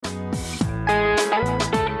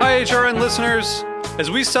HRN listeners.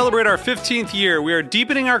 As we celebrate our 15th year, we are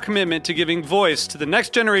deepening our commitment to giving voice to the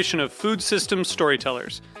next generation of food systems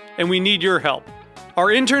storytellers, and we need your help. Our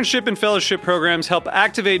internship and fellowship programs help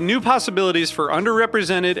activate new possibilities for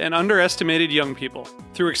underrepresented and underestimated young people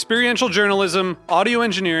through experiential journalism, audio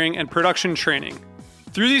engineering, and production training.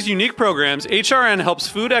 Through these unique programs, HRN helps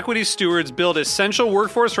food equity stewards build essential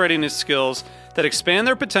workforce readiness skills that expand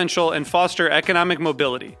their potential and foster economic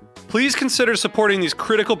mobility. Please consider supporting these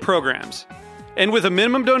critical programs. And with a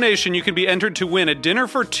minimum donation, you can be entered to win a dinner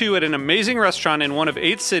for two at an amazing restaurant in one of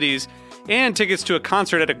 8 cities and tickets to a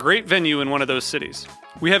concert at a great venue in one of those cities.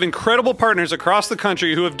 We have incredible partners across the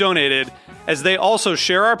country who have donated, as they also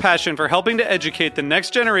share our passion for helping to educate the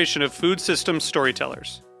next generation of food systems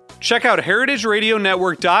storytellers. Check out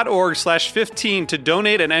heritageradionetwork.org/15 to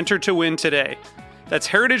donate and enter to win today. That's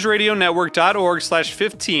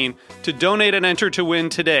heritageradionetwork.org/15 to donate and enter to win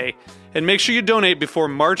today. And make sure you donate before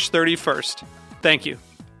March 31st. Thank you.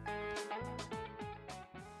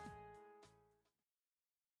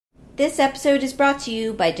 This episode is brought to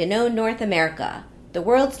you by Danone North America, the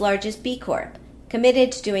world's largest B Corp,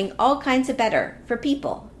 committed to doing all kinds of better for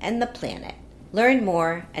people and the planet. Learn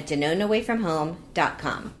more at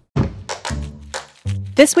DanoneAwayFromHome.com.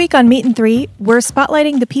 This week on Meat and Three, we're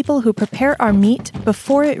spotlighting the people who prepare our meat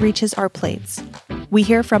before it reaches our plates. We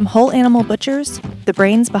hear from whole animal butchers, the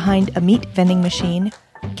brains behind a meat vending machine,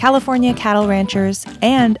 California cattle ranchers,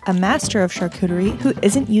 and a master of charcuterie who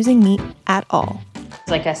isn't using meat at all.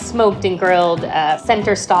 It's like a smoked and grilled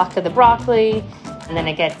center stock of the broccoli, and then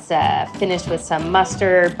it gets finished with some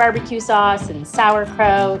mustard, barbecue sauce, and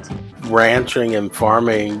sauerkraut. Ranching and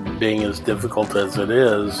farming being as difficult as it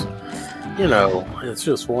is, it's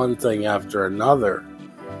just one thing after another.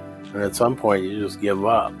 And at some point, you just give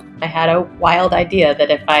up. I had a wild idea that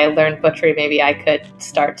if I learned butchery, maybe I could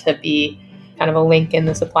start to be kind of a link in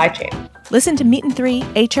the supply chain. Listen to Meat and Three,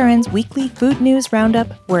 HRN's weekly food news roundup,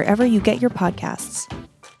 wherever you get your podcasts.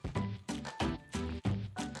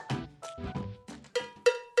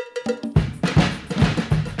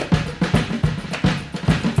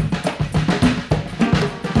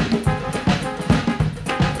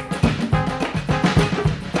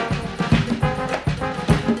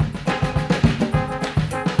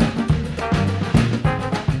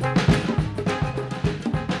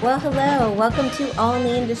 Well, hello. Welcome to All in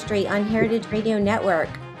the Industry on Heritage Radio Network.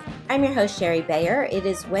 I'm your host, Sherry Bayer. It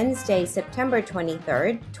is Wednesday, September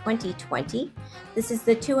 23rd, 2020. This is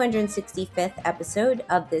the 265th episode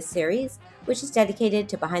of this series, which is dedicated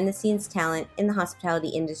to behind-the-scenes talent in the hospitality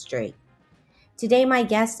industry. Today, my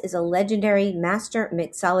guest is a legendary master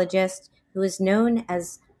mixologist who is known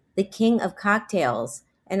as the King of Cocktails,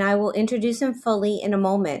 and I will introduce him fully in a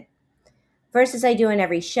moment. First, as I do in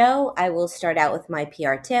every show, I will start out with my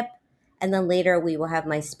PR tip, and then later we will have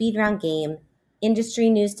my speed round game, industry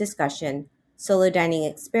news discussion, solo dining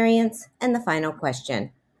experience, and the final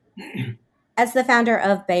question. As the founder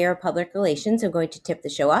of Bayer Public Relations, I'm going to tip the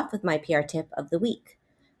show off with my PR tip of the week.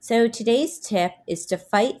 So today's tip is to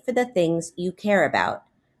fight for the things you care about,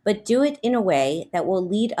 but do it in a way that will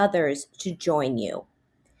lead others to join you.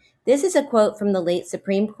 This is a quote from the late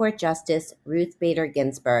Supreme Court Justice Ruth Bader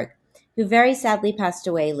Ginsburg, who very sadly passed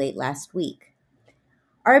away late last week.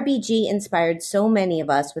 RBG inspired so many of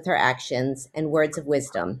us with her actions and words of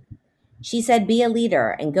wisdom. She said, "Be a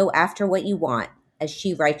leader and go after what you want," as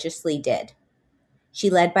she righteously did. She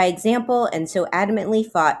led by example and so adamantly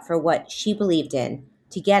fought for what she believed in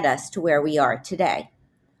to get us to where we are today.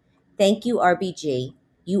 Thank you, RBG.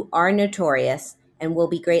 You are notorious and will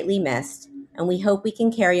be greatly missed, and we hope we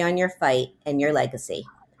can carry on your fight and your legacy.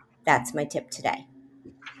 That's my tip today.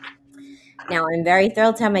 Now, I'm very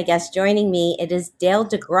thrilled to have my guest joining me. It is Dale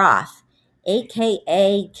DeGroff,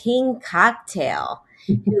 a.k.a. King Cocktail,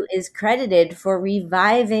 who is credited for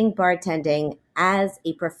reviving bartending as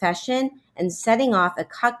a profession and setting off a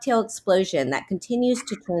cocktail explosion that continues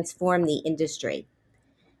to transform the industry.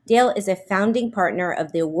 Dale is a founding partner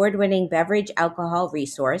of the award-winning Beverage Alcohol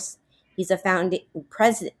Resource. He's the founding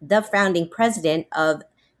president of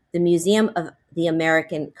the Museum of the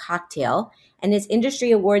American Cocktail, and his industry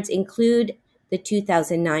awards include the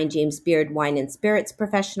 2009 James Beard Wine and Spirits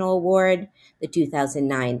Professional Award, the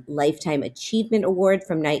 2009 Lifetime Achievement Award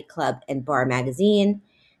from Nightclub and Bar Magazine,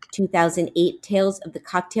 2008 Tales of the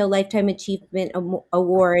Cocktail Lifetime Achievement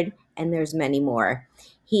Award, and there's many more.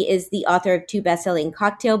 He is the author of 2 best-selling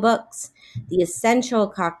cocktail books, The Essential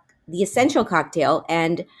Cocktail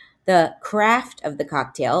and The Craft of the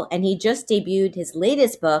Cocktail, and he just debuted his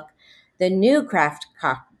latest book, The New Craft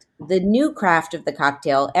of the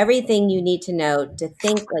Cocktail, Everything You Need to Know to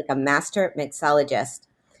Think Like a Master Mixologist.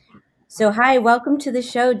 So, hi, welcome to the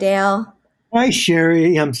show, Dale. Hi,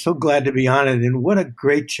 Sherry. I'm so glad to be on it. And what a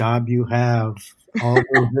great job you have. All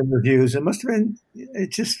those interviews. It must have been,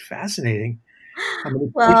 it's just fascinating how many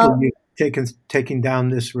people Well, you've taking down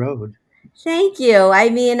this road. thank you. I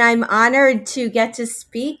mean, I'm honored to get to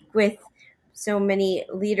speak with so many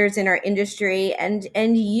leaders in our industry and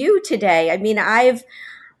you today. I mean,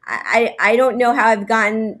 I don't know how I've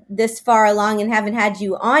gotten this far along and haven't had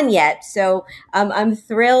you on yet. So I'm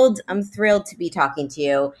thrilled. I'm thrilled to be talking to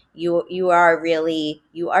you. You are really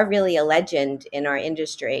a legend in our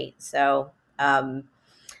industry. So um,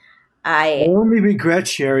 My I only regret,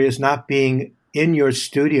 Sherry, is not being in your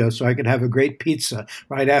studio so I could have a great pizza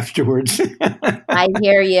right afterwards. I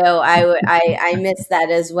hear you. I miss that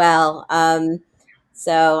as well.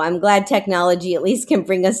 So I'm glad technology at least can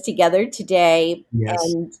bring us together today. Yes.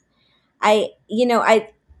 And I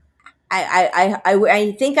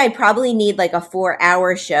think I probably need like a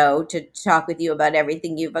 4-hour show to talk with you about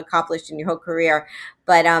everything you've accomplished in your whole career.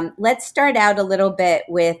 But let's start out a little bit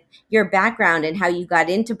with your background and how you got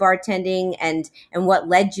into bartending and what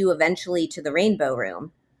led you eventually to the Rainbow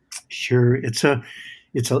Room. Sure. It's a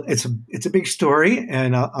big story,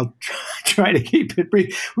 and I'll try to keep it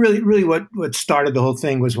brief. Really, what started the whole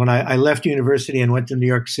thing was when I left university and went to New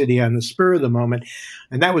York City on the spur of the moment,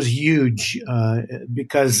 and that was huge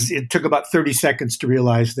because it took about 30 seconds to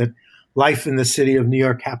realize that life in the city of New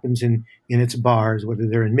York happens in its bars, whether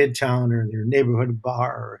they're in Midtown or their neighborhood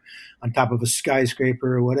bar or on top of a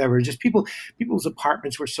skyscraper or whatever. Just people's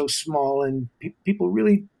apartments were so small, and people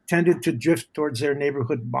really tended to drift towards their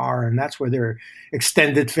neighborhood bar, and that's where their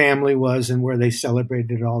extended family was and where they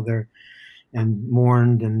celebrated all their and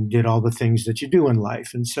mourned and did all the things that you do in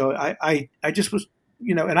life. And so I just was,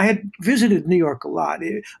 and I had visited New York a lot,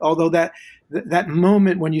 although that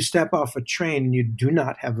moment when you step off a train and you do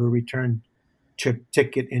not have a return trip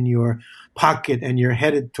ticket in your pocket and you're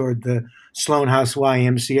headed toward the Sloan House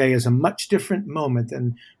YMCA is a much different moment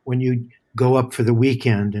than when you go up for the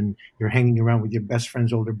weekend and you're hanging around with your best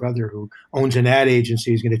friend's older brother who owns an ad agency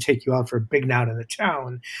who's going to take you out for a big night in the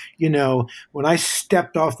town. When I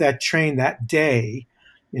stepped off that train that day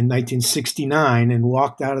in 1969 and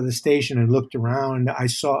walked out of the station and looked around, I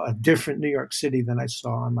saw a different New York City than I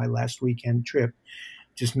saw on my last weekend trip.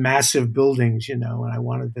 Just massive buildings, and I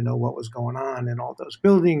wanted to know what was going on in all those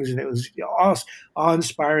buildings. And it was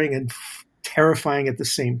awe-inspiring and terrifying at the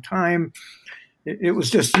same time. It was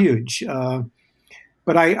just huge.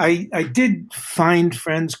 But I did find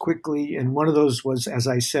friends quickly, and one of those was, as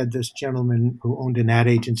I said, this gentleman who owned an ad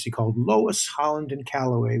agency called Lois, Holland and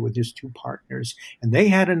Calloway with his two partners, and they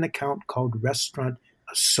had an account called Restaurant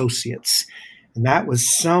Associates. And that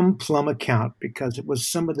was some plum account because it was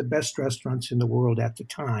some of the best restaurants in the world at the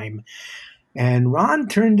time. And Ron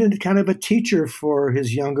turned into kind of a teacher for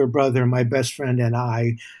his younger brother, my best friend, and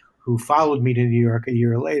I, who followed me to New York a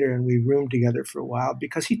year later, and we roomed together for a while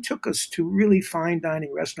because he took us to really fine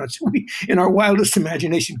dining restaurants we, in our wildest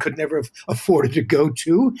imagination, could never have afforded to go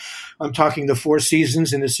to. I'm talking the Four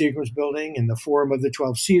Seasons in the Seagram's Building and the Forum of the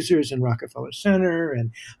 12 Caesars in Rockefeller Center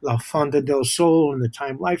and La Fonda del Sol in the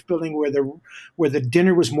Time Life Building, where the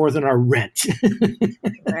dinner was more than our rent.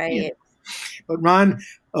 Right. But Ron,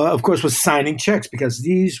 of course, was signing checks because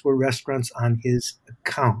these were restaurants on his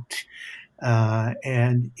account.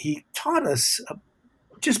 And he taught us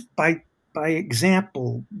just by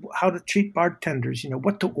example how to treat bartenders,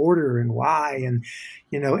 what to order and why, and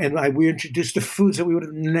we introduced the foods that we would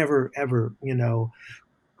have never ever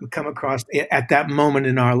come across at that moment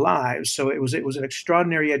in our lives. So it was an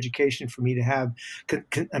extraordinary education for me to have.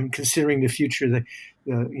 I'm considering the future, the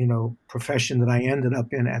profession that I ended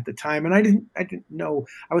up in at the time, and I didn't know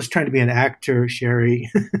I was trying to be an actor, Sherry.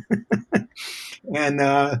 And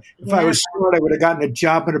if I was smart, I would have gotten a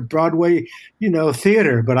job at a Broadway,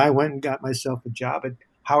 theater. But I went and got myself a job at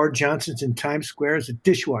Howard Johnson's in Times Square as a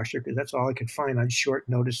dishwasher because that's all I could find on short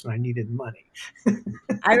notice, and I needed money.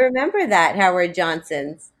 I remember that, Howard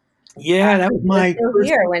Johnson's. Yeah, that was my still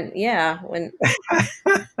here when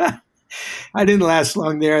I didn't last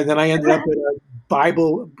long there. Then I ended up at a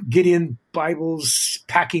Gideon Bibles,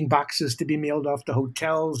 packing boxes to be mailed off to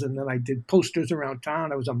hotels. And then I did posters around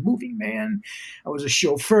town. I was a moving man. I was a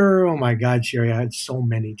chauffeur. Oh my God, Sherry, I had so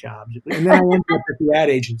many jobs. And then I ended up at the ad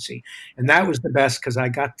agency. And that was the best because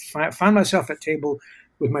I found myself at table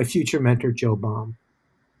with my future mentor, Joe Baum.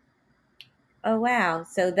 Oh, wow.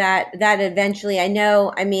 So that eventually,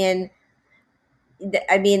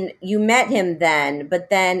 you met him then, but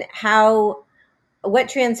then what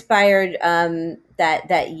transpired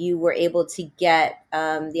that you were able to get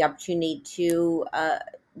the opportunity to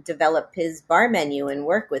develop his bar menu and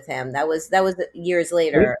work with him. That was years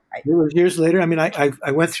later. It was years later. I mean, I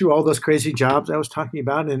went through all those crazy jobs I was talking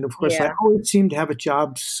about, and of course, I always seemed to have a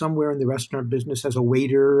job somewhere in the restaurant business as a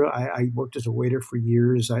waiter. I worked as a waiter for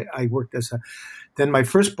years. I worked then my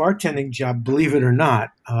first bartending job, believe it or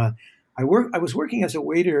not, I was working as a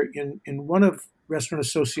waiter in one of Restaurant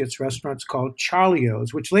Associates restaurants called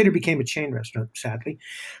Charlio's, which later became a chain restaurant, sadly.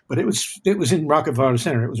 But it was in Rockefeller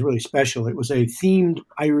Center. It was really special. It was a themed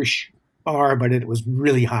Irish bar, but it was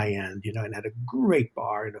really high end, and had a great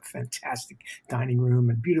bar and a fantastic dining room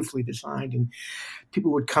and beautifully designed. And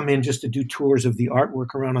people would come in just to do tours of the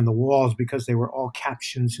artwork around on the walls because they were all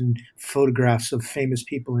captions and photographs of famous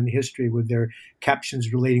people in history with their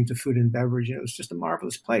captions relating to food and beverage. And it was just a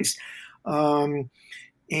marvelous place. And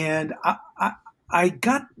I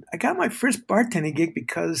got my first bartending gig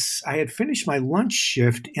because I had finished my lunch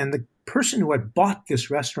shift, and the person who had bought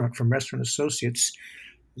this restaurant from Restaurant Associates,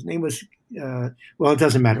 his name was, it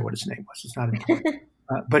doesn't matter what his name was. It's not important.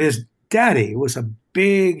 But his daddy was a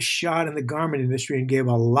big shot in the garment industry and gave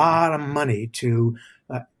a lot of money to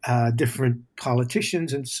different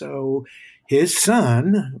politicians. And so his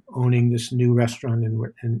son, owning this new restaurant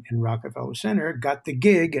in Rockefeller Center, got the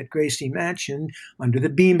gig at Gracie Mansion under the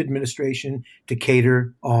Beam administration to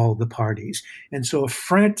cater all the parties. And so a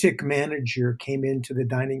frantic manager came into the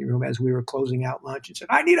dining room as we were closing out lunch and said,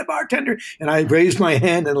 "I need a bartender." And I raised my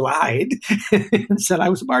hand and lied and said I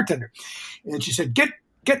was a bartender. And she said, get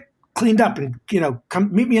cleaned up and,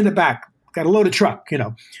 come meet me in the back. Got a loaded truck,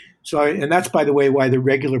 So, and that's, by the way, why the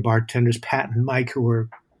regular bartenders, Pat and Mike, who were,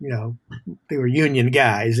 they were union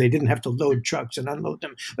guys. They didn't have to load trucks and unload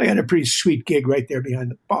them. They had a pretty sweet gig right there behind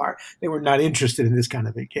the bar. They were not interested in this kind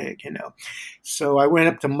of a gig, So I went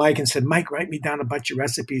up to Mike and said, "Mike, write me down a bunch of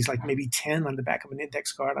recipes, like maybe 10 on the back of an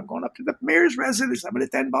index card. I'm going up to the mayor's residence. I'm at a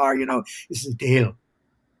 10 bar, This is a deal.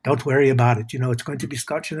 Don't worry about it. It's going to be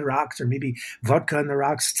Scotch in the rocks or maybe vodka in the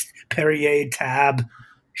rocks, Perrier, Tab,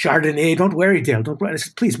 Chardonnay. Don't worry, Dale. Don't worry." I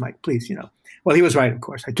said, "Please, Mike, please, Well, he was right, of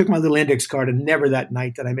course. I took my little index card, and never that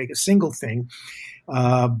night did I make a single thing.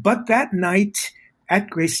 But that night at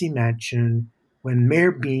Gracie Mansion, when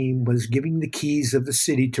Mayor Beam was giving the keys of the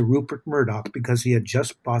city to Rupert Murdoch because he had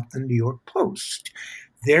just bought the New York Post,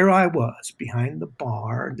 there I was behind the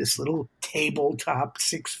bar, this little tabletop,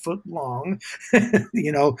 6 foot long, and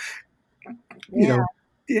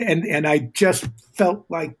I just felt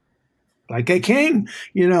like I came,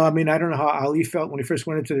 I mean, I don't know how Ali felt when he first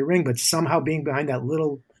went into the ring, but somehow being behind that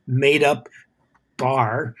little made up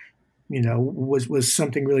bar, was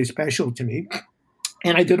something really special to me.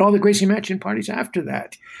 And I did all the Gracie Mansion parties after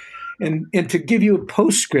that. And to give you a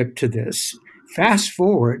postscript to this, fast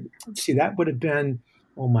forward, let's see, that would have been,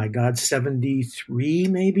 73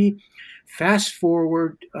 maybe. Fast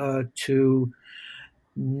forward to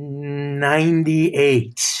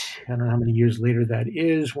 98. I don't know how many years later that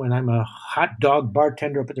is, when I'm a hot dog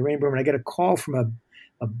bartender up at the Rainbow, and I get a call from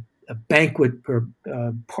a banquet or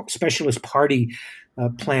specialist party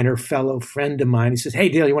planner fellow friend of mine. He says, "Hey,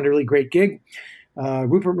 Dale, you want a really great gig?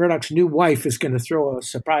 Rupert Murdoch's new wife is going to throw a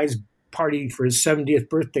surprise party for his 70th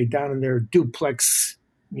birthday down in their duplex,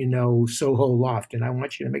 Soho loft, and I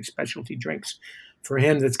want you to make specialty drinks for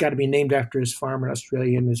him that's got to be named after his farm in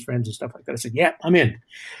Australia and his friends and stuff like that." I said, "Yeah, I'm in."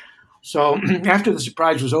 So after the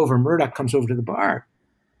surprise was over, Murdoch comes over to the bar.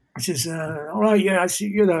 He says, "All right, yeah, I see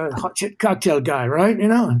you're the hot shit cocktail guy, right?"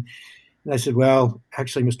 And I said, "Well,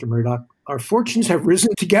 actually, Mr. Murdoch, our fortunes have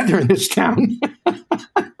risen together in this town."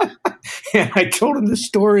 And I told him the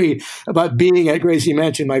story about being at Gracie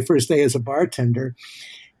Mansion my first day as a bartender.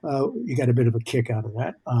 You got a bit of a kick out of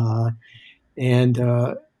that.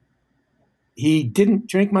 He didn't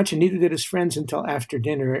drink much, and neither did his friends until after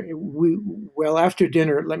dinner. After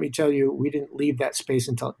dinner, let me tell you, we didn't leave that space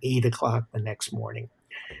until 8 o'clock the next morning.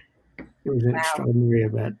 It was an extraordinary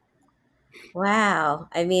event. Wow.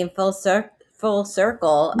 I mean, full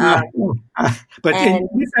circle. But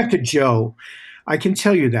back to Joe, I can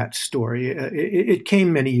tell you that story. It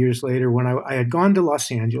came many years later when I had gone to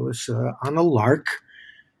Los Angeles on a lark,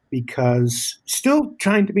 because still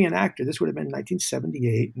trying to be an actor. This would have been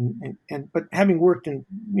 1978, but having worked in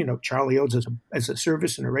Charlie O's as a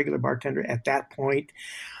service and a regular bartender at that point,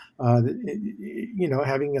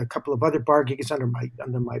 having a couple of other bar gigs under my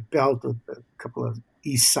belt, a couple of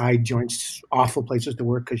East Side joints, awful places to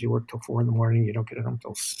work because you work till 4 a.m. You don't get home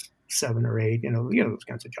till 7 or 8. Those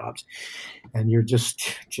kinds of jobs, and you're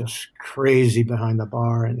just crazy behind the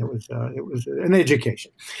bar, and it was an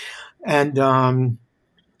education, and.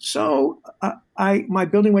 So my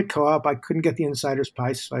building went co-op. I couldn't get the insider's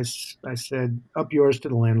price. So I said, "Up yours," to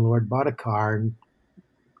the landlord, bought a car, and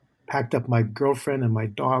packed up my girlfriend and my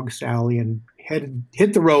dog, Sally, and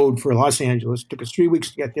hit the road for Los Angeles. It took us 3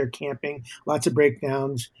 weeks to get there camping, lots of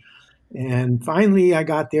breakdowns. And finally I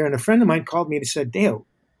got there, and a friend of mine called me and said, Dale,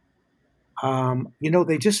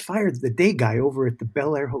 they just fired the day guy over at the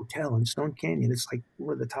Bel Air Hotel in Stone Canyon. It's like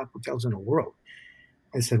one of the top hotels in the world.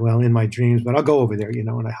 I said, well, in my dreams, but I'll go over there,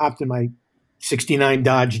 and I hopped in my 69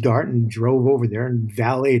 Dodge Dart and drove over there and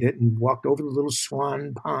valeted it and walked over the little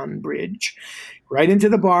Swan Pond Bridge right into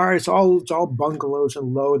the bar. It's all bungalows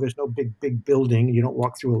and low. There's no big building. You don't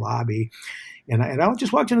walk through a lobby. And I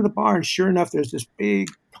just walked into the bar, and sure enough, there's this big,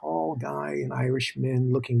 tall guy, an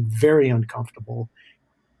Irishman, looking very uncomfortable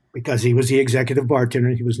because he was the executive bartender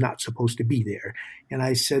and he was not supposed to be there. And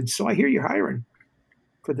I said, so I hear you're hiring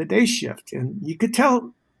for the day shift. And you could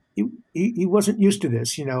tell he wasn't used to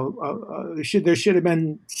this. There should have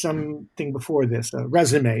been something before this, a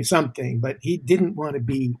resume, something, but he didn't want to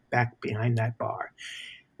be back behind that bar.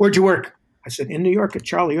 Where'd you work? I said, in New York at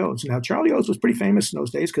Charlie O's. Now, Charlie O's was pretty famous in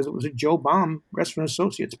those days because it was a Joe Baum Restaurant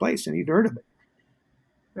Associates place, and he'd heard of it.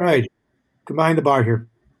 All right, come behind the bar here.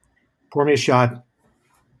 Pour me a shot.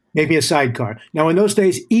 Make me a sidecar. Now, in those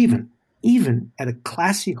days, even at a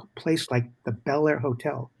classy place like the Bel Air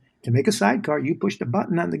Hotel, to make a sidecar, you pushed a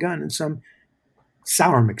button on the gun and some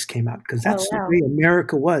sour mix came out because that's the way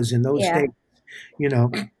America was in those days,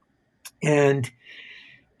 And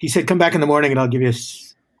he said, come back in the morning and I'll give you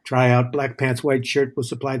a tryout. Black pants, white shirt. We'll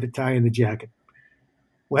supply the tie and the jacket.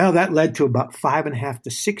 Well, that led to about 5.5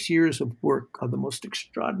 to 6 years of work of the most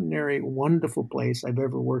extraordinary, wonderful place I've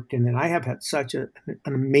ever worked in. And I have had such an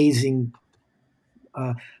amazing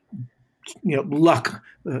luck.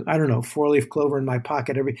 I don't know, 4-leaf clover in my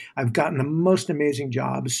pocket. I've gotten the most amazing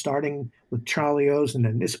jobs, starting with Charlie O's and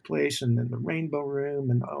then this place and then the Rainbow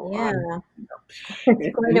Room and Quite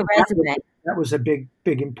a resume. That was a big,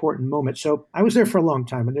 important moment. So I was there for a long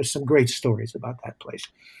time, and there's some great stories about that place.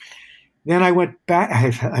 Then I went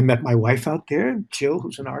back. I met my wife out there, Jill,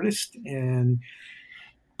 who's an artist, and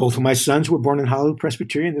both of my sons were born in Hollywood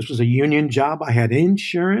Presbyterian. This was a union job. I had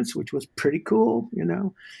insurance, which was pretty cool,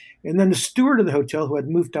 And then the steward of the hotel, who had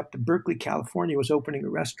moved up to Berkeley, California, was opening a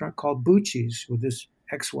restaurant called Bucci's with his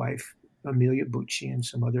ex-wife, Amelia Bucci, and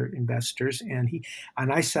some other investors. And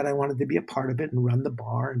I said I wanted to be a part of it and run the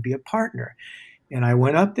bar and be a partner. And I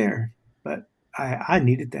went up there, but I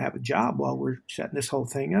needed to have a job while we're setting this whole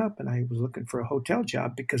thing up. And I was looking for a hotel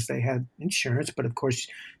job because they had insurance. But of course,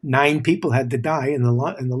 9 people had to die, and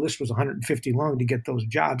the list was 150 long to get those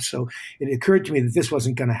jobs. So it occurred to me that this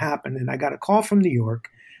wasn't going to happen. And I got a call from New York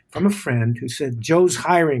from a friend who said, Joe's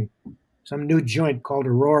hiring some new joint called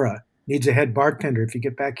Aurora. Needs a head bartender. If you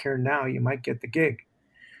get back here now, you might get the gig.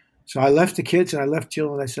 So I left the kids and I left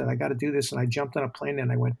Jill and I said, I got to do this. And I jumped on a plane and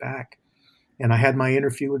I went back. And I had my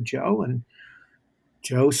interview with Joe. And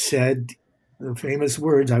Joe said the famous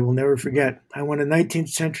words I will never forget. I want a 19th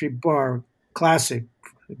century bar, classic,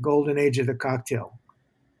 the golden age of the cocktail.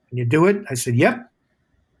 Can you do it? I said, yep.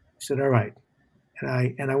 He said, all right.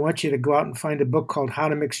 And I want you to go out and find a book called How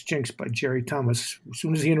to Mix Drinks by Jerry Thomas. As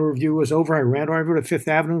soon as the interview was over, I ran over to Fifth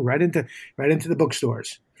Avenue, right into the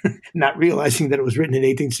bookstores, not realizing that it was written in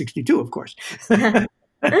 1862, of course.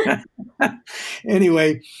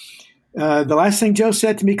 Anyway, the last thing Joe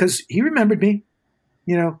said to me, because he remembered me,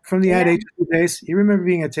 from the ad agency days, he remembered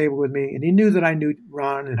being at a table with me, and he knew that I knew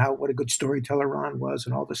Ron and what a good storyteller Ron was,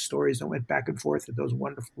 and all the stories that went back and forth at those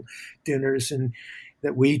wonderful dinners, and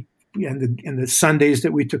that we. And the Sundays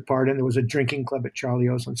that we took part in, there was a drinking club at Charlie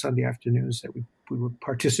O's on Sunday afternoons that we were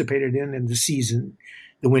participated in the season,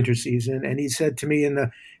 the winter season. And he said to me, in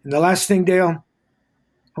the last thing, Dale,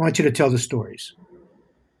 I want you to tell the stories.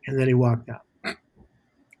 And then he walked out.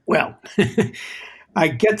 Well, I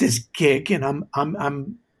get this gig, and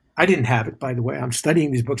I didn't have it, by the way. I'm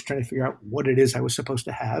studying these books, trying to figure out what it is I was supposed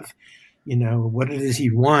to have, what it is he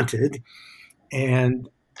wanted, and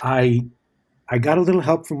I got a little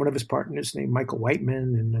help from one of his partners named Michael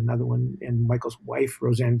Whiteman, and another one, and Michael's wife,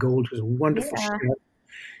 Roseanne Gold, who's a wonderful chef.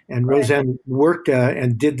 And Roseanne worked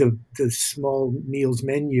and did the small meals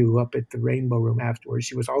menu up at the Rainbow Room afterwards.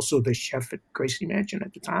 She was also the chef at Gracie Mansion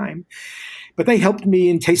at the time. But they helped me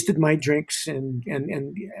and tasted my drinks, and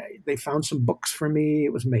they found some books for me.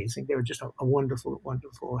 It was amazing. They were just a wonderful,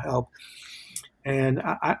 wonderful help. And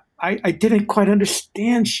I didn't quite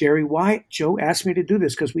understand, Sherry, why Joe asked me to do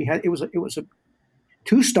this, because it was a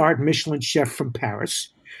 2-star Michelin chef from Paris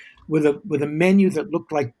with a menu that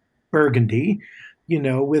looked like Burgundy,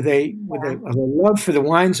 with a love for the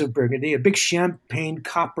wines of Burgundy, a big champagne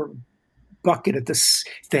copper bucket at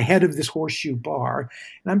the head of this horseshoe bar.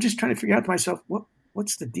 And I'm just trying to figure out to myself,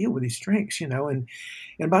 what's the deal with these drinks, And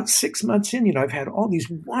about 6 months in, I've had all these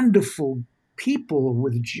wonderful people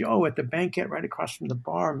with Joe at the banquet right across from the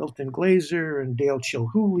bar, Milton Glaser and Dale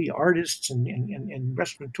Chilhooly, artists and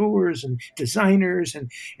restaurateurs and designers.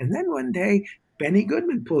 And then one day, Benny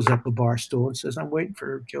Goodman pulls up a bar stool and says, I'm waiting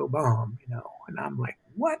for Joe Baum, And I'm like,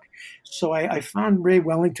 what? So I found Ray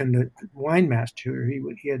Wellington, the wine master.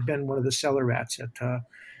 He had been one of the cellar rats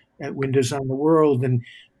at Windows on the World and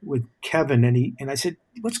with Kevin. And I said,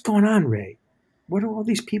 what's going on, Ray? What are all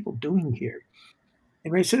these people doing here?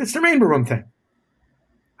 And Ray said, it's the Rainbow Room thing.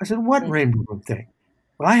 I said, what Rainbow Room thing?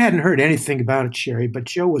 Well, I hadn't heard anything about it, Sherry, but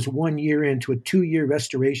Joe was 1 year into a 2-year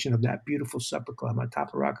restoration of that beautiful supper club on top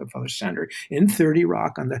of Rockefeller Center in 30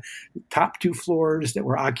 Rock on the top 2 floors that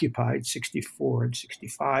were occupied, 64 and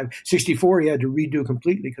 65. 64 he had to redo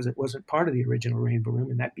completely because it wasn't part of the original Rainbow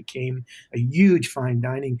Room, and that became a huge fine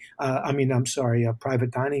dining, a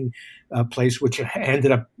private dining place, which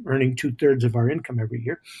ended up earning 2/3 of our income every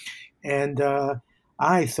year. And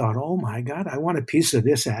I thought, oh my God, I want a piece of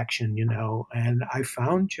this action, And I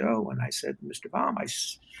found Joe and I said, Mr. Baum, I'm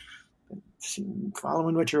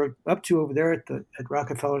following what you're up to over there at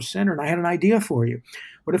Rockefeller Center, and I had an idea for you.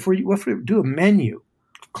 What if we do a menu,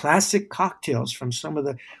 classic cocktails from some of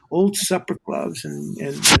the old supper clubs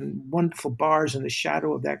and wonderful bars in the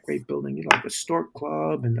shadow of that great building, like the Stork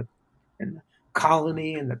Club and the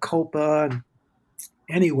Colony and the Copa.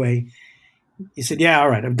 Anyway, he said, yeah, all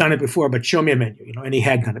right, I've done it before, but show me a menu, And he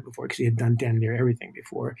had done it before because he had done damn near everything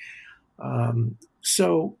before.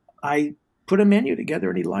 So I put a menu together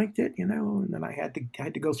and he liked it, And then I had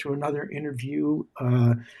to go through another interview.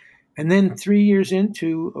 And then 3 years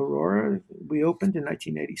into Aurora, we opened in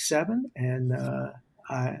 1987. And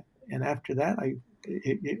after that, a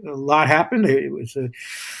lot happened. It was a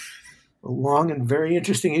long and very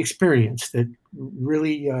interesting experience that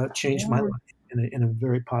really changed my life in a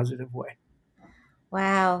very positive way.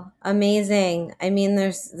 Wow, amazing! I mean,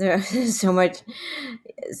 there's so much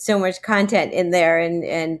content in there,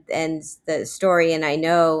 and the story. And I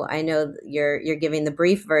know you're giving the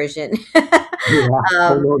brief version.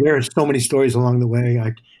 There are so many stories along the way.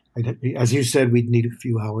 As you said, we'd need a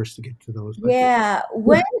few hours to get to those. Yeah.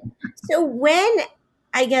 When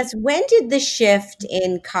did the shift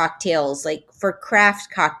in cocktails, like for craft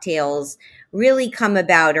cocktails, really come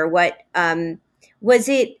about, or what was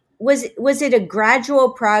it? Was it a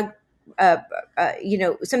gradual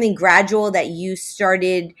something gradual that you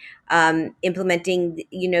started implementing,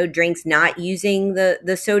 drinks not using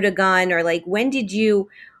the soda gun, or like when did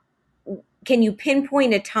can you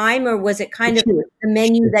pinpoint a time, or was it kind of the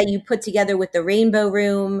menu that you put together with the Rainbow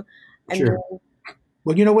Room? Sure.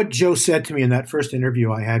 Well, you know what Joe said to me in that first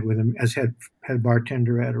interview I had with him as head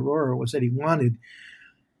bartender at Aurora was that he wanted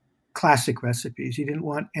classic recipes. He didn't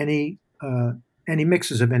want any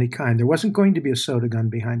mixes of any kind. There wasn't going to be a soda gun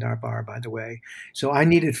behind our bar, by the way. So I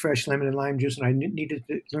needed fresh lemon and lime juice, and I needed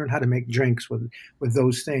to learn how to make drinks with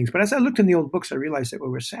those things. But as I looked in the old books, I realized that we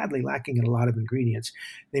were sadly lacking in a lot of ingredients.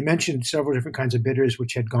 They mentioned several different kinds of bitters,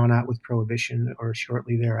 which had gone out with Prohibition or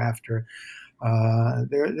shortly thereafter.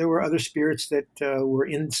 There were other spirits that were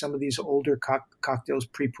in some of these older cocktails,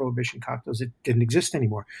 pre-Prohibition cocktails that didn't exist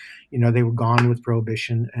anymore. They were gone with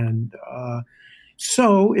Prohibition, and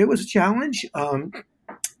so it was a challenge.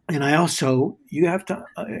 And I also,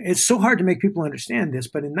 it's so hard to make people understand this,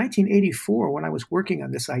 but in 1984, when I was working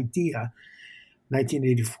on this idea,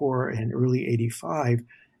 1984 and early 85,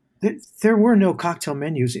 there were no cocktail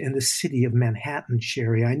menus in the city of Manhattan,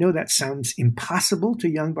 Sherry. I know that sounds impossible to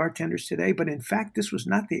young bartenders today, but in fact, this was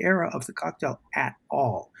not the era of the cocktail at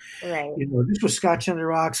all. Right. This was Scotch on the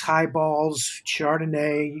Rocks, highballs,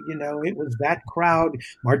 Chardonnay. It was that crowd.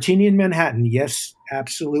 Martini in Manhattan, yes,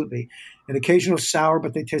 absolutely. An occasional sour,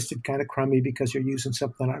 but they tasted kind of crummy because you're using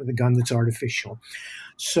something out of the gun that's artificial.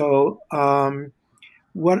 So,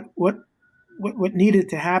 what needed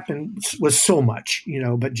to happen was so much,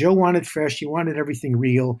 but Joe wanted fresh. He wanted everything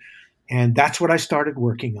real. And that's what I started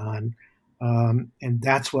working on. And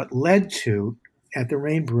that's what led to, at the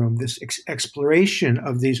Rainbow Room, this exploration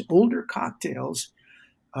of these older cocktails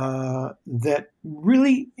that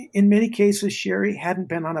really, in many cases, Sherry, hadn't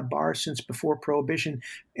been on a bar since before Prohibition,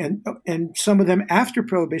 and some of them after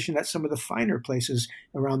Prohibition at some of the finer places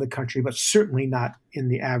around the country, but certainly not in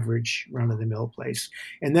the average run-of-the-mill place.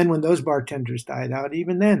 And then when those bartenders died out,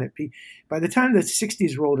 even then, by the time the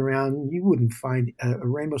 60s rolled around, you wouldn't find a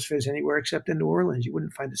Rainbow's Fizz anywhere except in New Orleans. You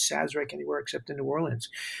wouldn't find a Sazerac anywhere except in New Orleans.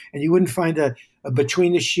 And you wouldn't find a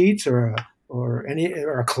Between the Sheets or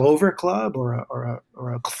a Clover Club or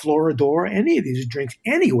a Floridor, any of these drinks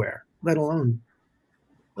anywhere, let alone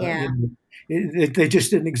Yeah. They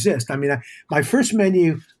just didn't exist. I mean, my first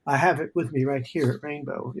menu, I have it with me right here at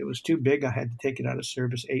Rainbow. It was too big. I had to take it out of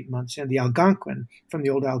service 8 months in. The Algonquin, from the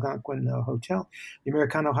old Algonquin Hotel, the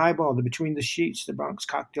Americano Highball, the Between the Sheets, the Bronx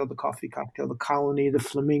Cocktail, the Coffee Cocktail, the Colony, the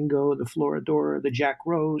Flamingo, the Floridora, the Jack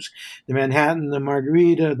Rose, the Manhattan, the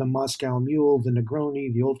Margarita, the Moscow Mule, the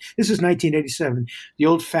Negroni, this is 1987, the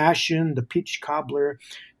Old Fashioned, the Peach Cobbler,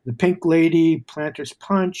 the Pink Lady, Planter's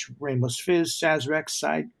Punch, Rainbow's Fizz, Sazerac,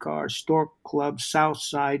 Sidecar, Stork Club,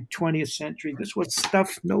 Southside, 20th Century. This was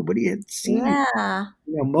stuff nobody had seen. Yeah.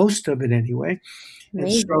 Most of it anyway.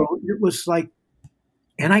 And so it was like,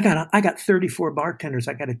 and I got 34 bartenders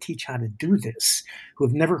I got to teach how to do this, who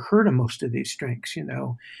have never heard of most of these drinks,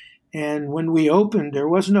 And when we opened, there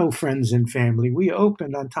was no friends and family. We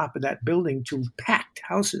opened on top of that building to packed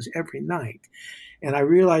houses every night. And I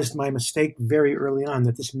realized my mistake very early on,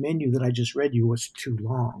 that this menu that I just read you was too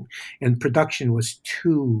long and production was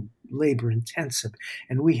too labor intensive.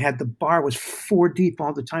 And the bar was 4 deep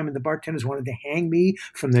all the time, and the bartenders wanted to hang me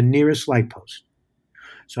from the nearest light post.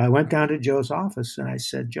 So I went down to Joe's office and I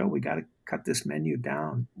said, Joe, we got to cut this menu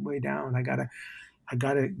down, way down. I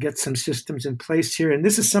got to get some systems in place here. And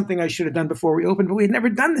this is something I should have done before we opened, but we had never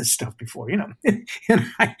done this stuff before, And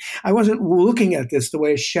I wasn't looking at this the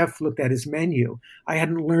way a chef looked at his menu. I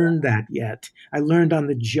hadn't learned that yet. I learned on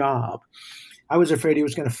the job. I was afraid he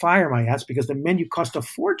was going to fire my ass because the menu cost a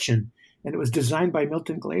fortune. And it was designed by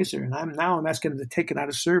Milton Glaser. And I'm asking him to take it out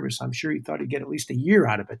of service. I'm sure he thought he'd get at least a year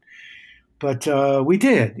out of it. But we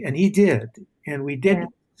did, and he did. And we did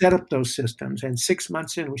set up those systems. And 6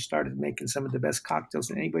 months in, we started making some of the best cocktails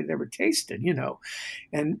that anybody had ever tasted,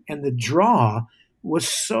 And the draw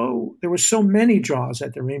was there were so many draws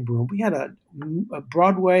at the Rainbow Room. We had a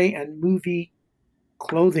Broadway and movie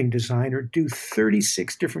clothing designer do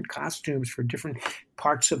 36 different costumes for different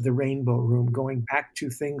parts of the Rainbow Room, going back to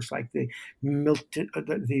things like the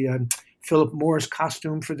Philip Morris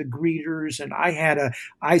costume for the greeters, and I had a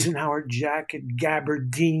Eisenhower jacket,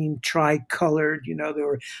 gabardine, tri-colored. There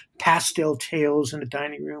were pastel tails in the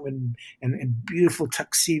dining room and beautiful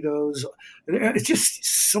tuxedos. It's just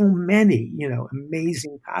so many,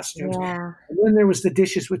 amazing costumes. Yeah. And then there was the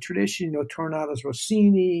dishes with tradition, Tornado's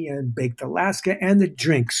Rossini and Baked Alaska, and the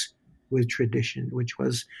drinks with tradition, which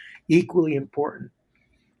was equally important.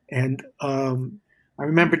 And I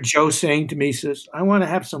remember Joe saying to me, he says, I want to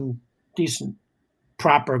have some decent,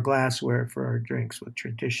 proper glassware for our drinks with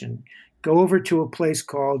tradition. Go over to a place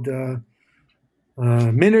called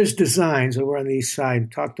Minner's Designs over on the east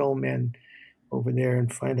side. Talk to old men over there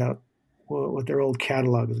and find out what their old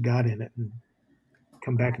catalog has got in it, and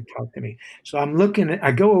come back and talk to me. So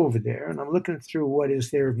I go over there and I'm looking through what is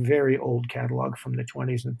their very old catalog from the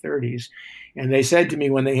 20s and 30s. And they said to me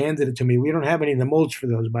when they handed it to me, we don't have any of the molds for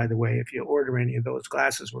those, by the way. If you order any of those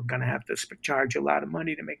glasses, we're going to have to charge a lot of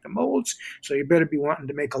money to make the molds. So you better be wanting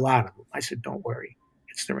to make a lot of them. I said, don't worry.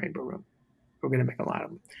 It's the Rainbow Room. We're going to make a lot of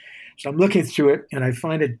them. So I'm looking through it and I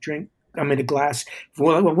find a glass.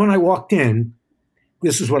 Well, when I walked in,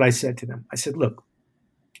 this is what I said to them. I said, look,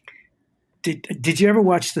 Did you ever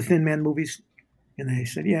watch the Thin Man movies? And they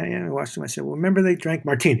said, yeah, I watched them. I said, well, remember they drank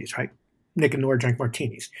martinis, right? Nick and Nora drank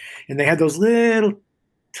martinis. And they had those little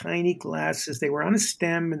tiny glasses. They were on a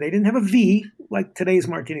stem, and they didn't have a V like today's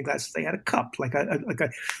martini glasses. They had a cup,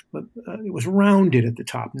 it was rounded at the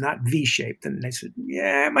top, not V-shaped. And they said,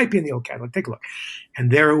 yeah, it might be in the old catalog. Take a look. And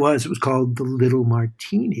there it was. It was called the Little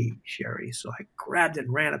Martini, Sherry. So I grabbed it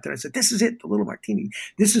and ran up there. I said, this is it, the Little Martini.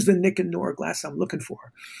 This is the Nick and Nora glass I'm looking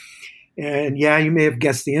for. And yeah, you may have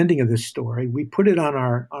guessed the ending of this story. We put it on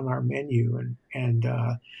our menu, and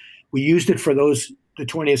we used it for the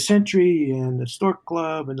 20th Century and the Stork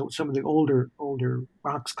Club and some of the older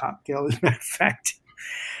Bronx cocktail. As a matter of fact,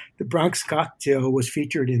 the Bronx cocktail was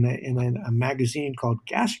featured in a magazine called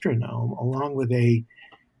Gastronome, along with a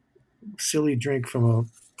silly drink from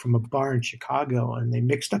a bar in Chicago, and they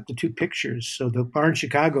mixed up the two pictures. So the bar in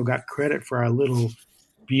Chicago got credit for our little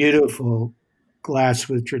beautiful glass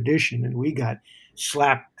with tradition, and we got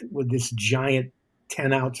slapped with this giant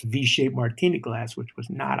 10-ounce V-shaped martini glass, which was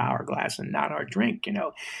not our glass and not our drink,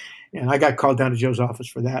 And I got called down to Joe's office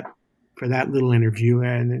for that little interview,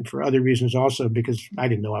 and for other reasons also, because I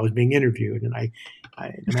didn't know I was being interviewed. And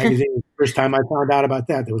the magazine, the first time I found out about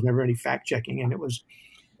that, there was never any fact checking, and it was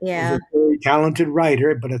a very talented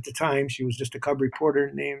writer, but at the time she was just a cub reporter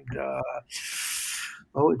named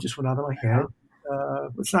it just went out of my head.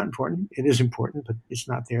 It's not important. It is important, but it's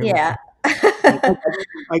not there. Yeah.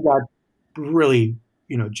 I got really,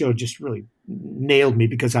 Joe just really nailed me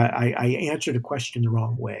because I answered a question the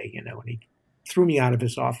wrong way, and he threw me out of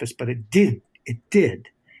his office, but it did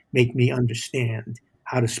make me understand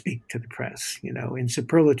how to speak to the press, in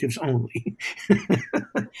superlatives only.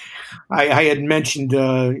 I had mentioned,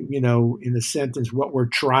 in the sentence, what we're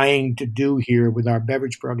trying to do here with our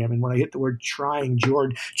beverage program. And when I hit the word trying,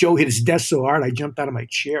 Joe hit his desk so hard, I jumped out of my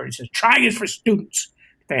chair and he says, trying is for students.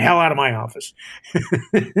 Get the hell out of my office.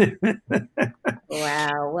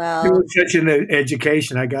 Wow. Well, it was such an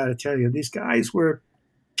education. I got to tell you, these guys were,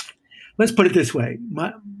 let's put it this way.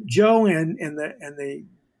 Joe and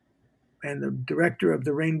the director of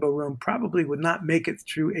the Rainbow Room probably would not make it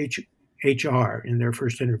through HR in their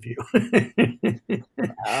first interview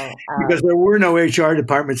because there were no HR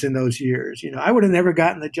departments in those years. I would have never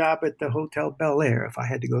gotten the job at the Hotel Bel Air if I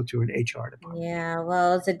had to go through an HR department. Yeah,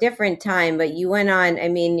 well, it's a different time, but you went on. I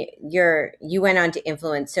mean, you went on to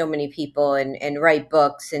influence so many people and write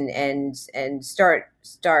books and start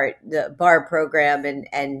the bar program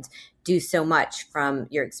and do so much from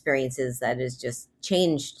your experiences that has just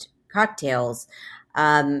changed cocktails.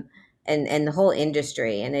 And the whole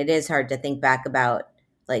industry. And it is hard to think back about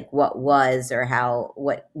like what was or how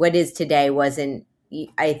what is today wasn't.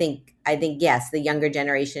 I think yes, the younger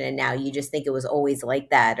generation and now you just think it was always like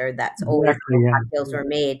that, or that's always how cocktails were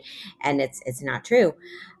made, and it's not true.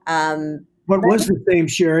 What was the same,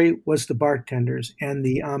 Sherry, was the bartenders and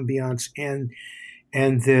the ambiance and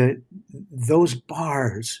those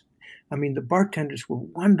bars. I mean, the bartenders were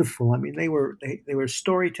wonderful. I mean, they were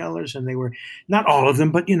storytellers, and they were not all of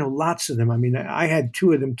them, but lots of them. I mean, I had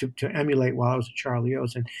two of them to emulate while I was at Charlie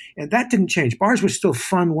O's, and that didn't change. Bars were still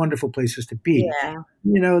fun, wonderful places to be. Yeah.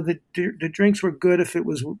 The drinks were good if it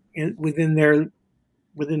was within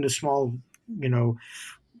the small,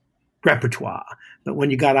 repertoire. But when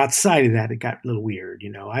you got outside of that, it got a little weird.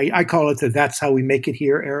 I call it the "that's how we make it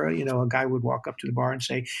here" era. A guy would walk up to the bar and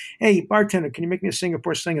say, "Hey, bartender, can you make me a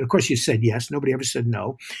Singapore Sling?" And of course you said yes. Nobody ever said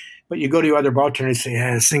no. But you go to your other bartender and say,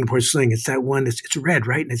 "Yeah, Singapore Sling. It's that one. It's red,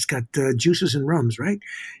 right? And it's got juices and rums, right?"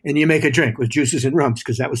 And you make a drink with juices and rums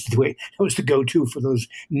because that was the way. That was the go-to for those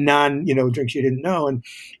drinks you didn't know. And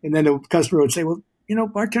then the customer would say, "Well,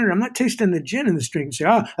 bartender, I'm not tasting the gin in this drink." And say,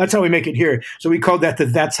 "Oh, that's how we make it here." So we called that the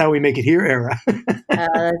 "that's how we make it here" era. Oh,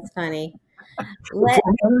 that's funny.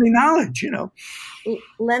 Knowledge,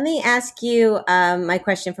 Let me ask you my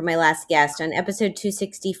question for my last guest. On episode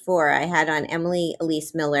 264, I had on Emily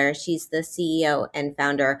Elise Miller. She's the CEO and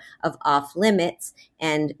founder of Off Limits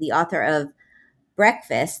and the author of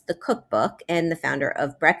Breakfast, the cookbook, and the founder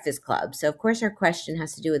of Breakfast Club. So, of course, our question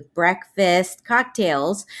has to do with breakfast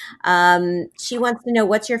cocktails. She wants to know,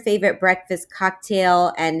 what's your favorite breakfast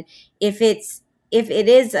cocktail, and if it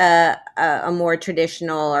is a more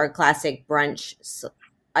traditional or classic brunch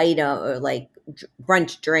item or like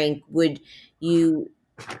brunch drink, would you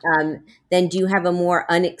then do you have a more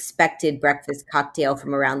unexpected breakfast cocktail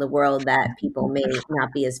from around the world that people may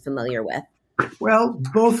not be as familiar with? Well,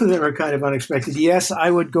 both of them are kind of unexpected. Yes,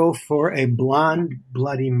 I would go for a blonde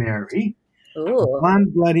Bloody Mary. Ooh.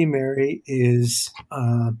 Blonde Bloody Mary is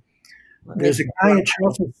there's a guy in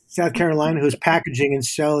Charleston, South Carolina, who's packaging and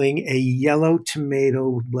selling a yellow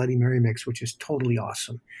tomato Bloody Mary mix, which is totally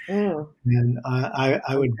awesome. Mm. And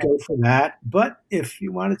I would go for that. But if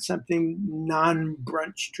you wanted something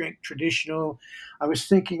non-brunch drink, traditional, I was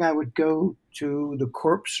thinking I would go to the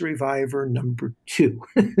Corpse Reviver number 2,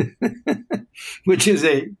 which is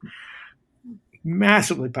a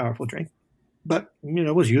massively powerful drink, but,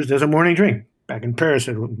 was used as a morning drink. Back in Paris,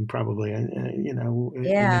 it would probably, in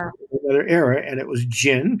another era. And it was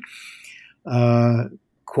gin,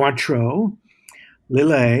 Cointreau,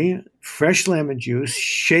 Lillet, fresh lemon juice,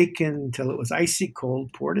 shaken until it was icy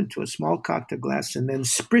cold, poured into a small cocktail glass, and then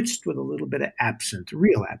spritzed with a little bit of absinthe,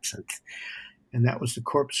 real absinthe. And that was the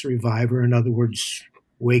Corpse Reviver. In other words,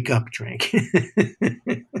 wake up drink.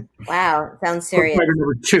 Wow, sounds serious.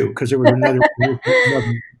 Number 2, because there was another.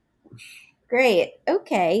 Great.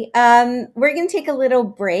 Okay. We're going to take a little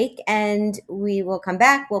break and we will come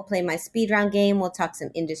back. We'll play my speed round game. We'll talk some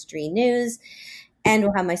industry news and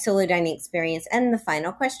we'll have my solo dining experience and the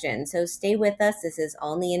final question. So stay with us. This is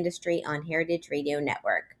All in the Industry on Heritage Radio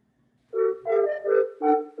Network.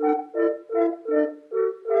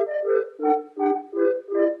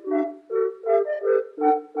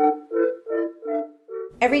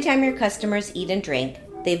 Every time your customers eat and drink,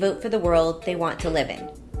 they vote for the world they want to live in.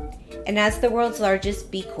 And as the world's largest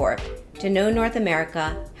B Corp, To Know North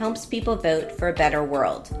America helps people vote for a better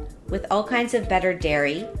world, with all kinds of better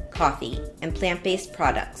dairy, coffee, and plant-based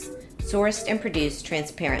products, sourced and produced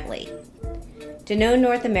transparently. To Know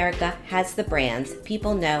North America has the brands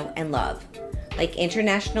people know and love, like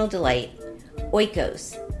International Delight,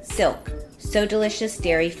 Oikos, Silk, So Delicious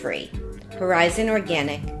Dairy Free, Horizon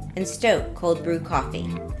Organic, and Stoke Cold Brew Coffee.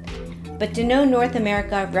 But Danone North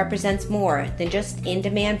America represents more than just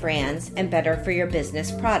in-demand brands and better for your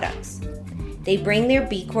business products. They bring their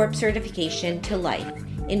B Corp certification to life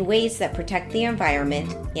in ways that protect the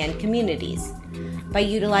environment and communities by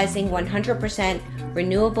utilizing 100%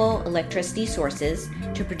 renewable electricity sources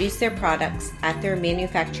to produce their products at their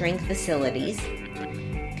manufacturing facilities,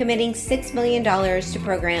 committing $6 million to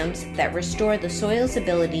programs that restore the soil's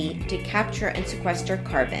ability to capture and sequester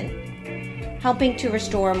carbon, helping to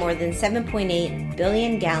restore more than 7.8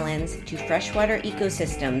 billion gallons to freshwater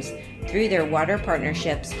ecosystems through their water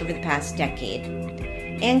partnerships over the past decade,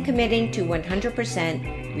 and committing to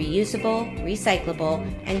 100% reusable, recyclable,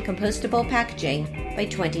 and compostable packaging by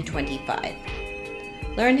 2025.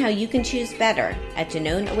 Learn how you can choose better at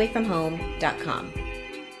DanoneAwayFromHome.com.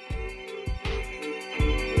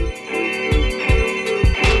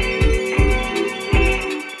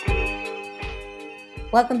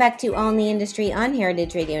 Welcome back to All in the Industry on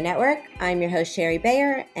Heritage Radio Network. I'm your host, Sherry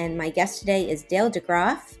Bayer, and my guest today is Dale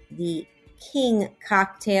DeGroff, the King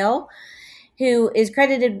Cocktail, who is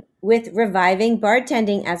credited with reviving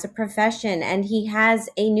bartending as a profession. And he has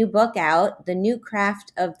a new book out, The New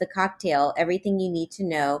Craft of the Cocktail, Everything You Need to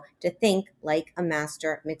Know to Think Like a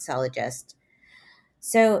Master Mixologist.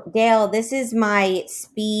 So, Dale, this is my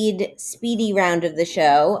speedy round of the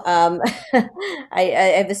show. I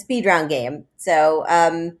have a speed round game. So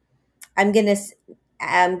I'm gonna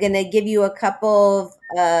give you a couple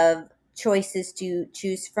of choices to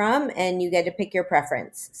choose from, and you get to pick your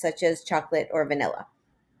preference, such as chocolate or vanilla.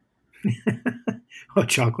 Oh,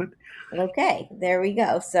 chocolate. Okay, there we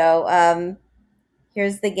go. So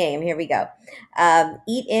here's the game. Here we go.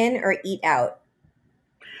 Eat in or eat out?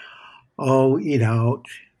 Oh, eat out.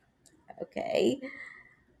 Okay.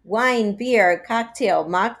 Wine, beer, cocktail,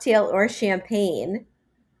 mocktail, or champagne?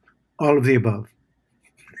 All of the above.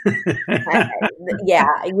 Yeah,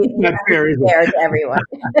 you have to be fair to everyone.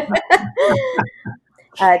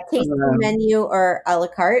 Tasting menu or a la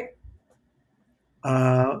carte?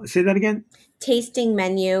 Say that again? Tasting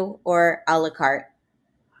menu or a la carte?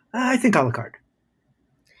 I think a la carte.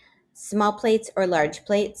 Small plates or large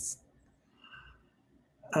plates?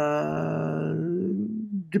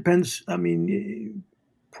 Depends. I mean,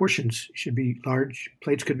 portions should be large.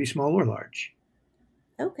 Plates could be small or large.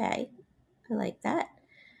 Okay, I like that.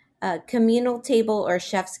 Communal table or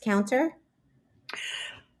chef's counter?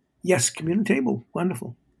 Yes, communal table.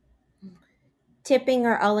 Wonderful. Tipping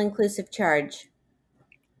or all-inclusive charge?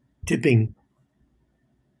 Tipping.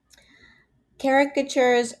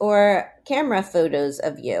 Caricatures or camera photos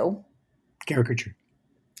of you? Caricature.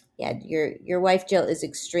 Yeah, your wife Jill is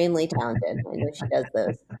extremely talented. I know she does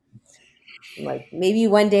those. I'm like, maybe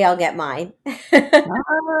one day I'll get mine.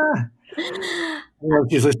 Well,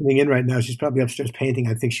 she's listening in right now. She's probably upstairs painting.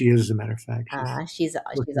 I think she is, as a matter of fact. She's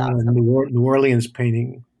awesome. New Orleans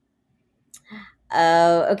painting.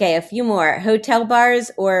 Okay, a few more. Hotel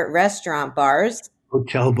bars or restaurant bars?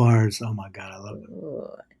 Hotel bars. Oh my God, I love it. Ooh,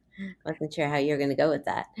 wasn't sure how you're going to go with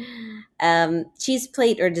that. Cheese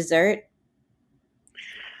plate or dessert?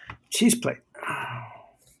 Cheese plate.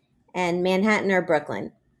 And Manhattan or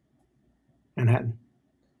Brooklyn? Manhattan.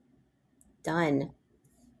 Done.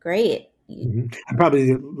 Great. Mm-hmm. I'm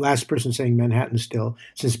probably the last person saying Manhattan still,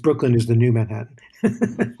 since Brooklyn is the new Manhattan.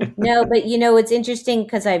 No, but it's interesting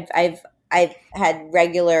because I've had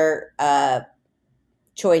regular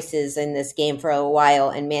choices in this game for a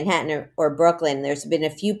while, and Manhattan or Brooklyn. There's been a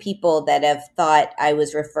few people that have thought I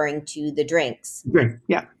was referring to the drinks. Drink,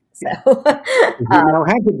 yeah. So we now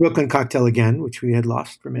have the Brooklyn cocktail again, which we had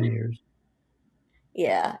lost for many years.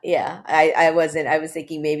 Yeah. I wasn't. I was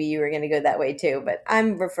thinking maybe you were going to go that way too, but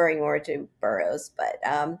I'm referring more to boroughs. But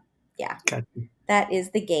yeah, Gotcha. That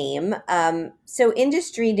is the game. So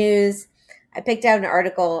industry news. I picked out an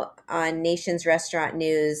article on Nation's Restaurant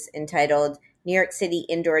News entitled "New York City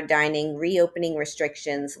Indoor Dining Reopening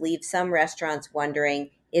Restrictions Leave Some Restaurants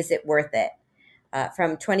Wondering, Is It Worth It?"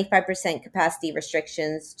 From 25% capacity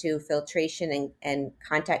restrictions to filtration and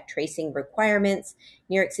contact tracing requirements,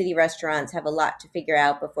 New York City restaurants have a lot to figure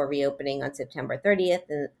out before reopening on September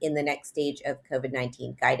 30th in the next stage of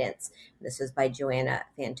COVID-19 guidance. This was by Joanna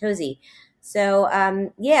Fantozzi. So,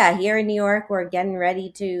 here in New York, we're getting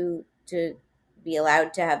ready to be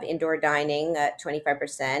allowed to have indoor dining at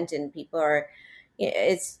 25%, and people are,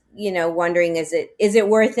 wondering, is it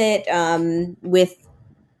worth it? With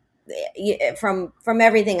from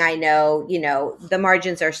everything I know, the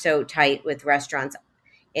margins are so tight with restaurants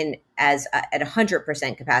at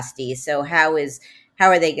 100% capacity. So how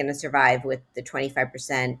are they going to survive with the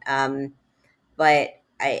 25%? But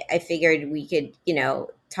I figured we could,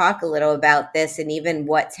 talk a little about this and even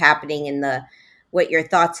what's happening in the what your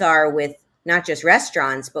thoughts are with not just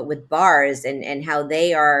restaurants, but with bars and how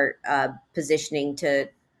they are positioning to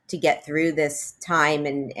get through this time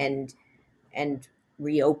and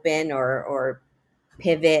reopen or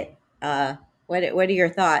pivot. What are your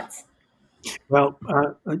thoughts? Well,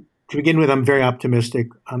 to begin with, I'm very optimistic.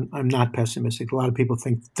 I'm not pessimistic. A lot of people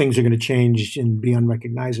think things are going to change and be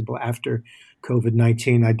unrecognizable after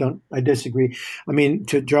COVID-19. I disagree. I mean,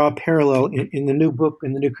 to draw a parallel in the new book,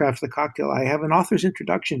 in the new Craft of the Cocktail, I have an author's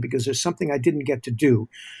introduction because there's something I didn't get to do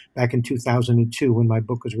back in 2002 when my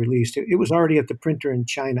book was released. It was already at the printer in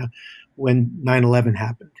China when 9/11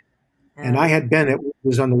 happened. And I had been at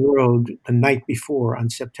Was on the World the night before on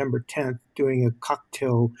September 10th doing a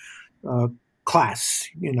cocktail class,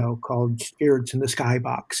 called Spirits in the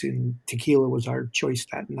Skybox, and tequila was our choice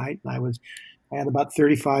that night. And I had about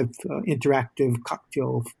 35 interactive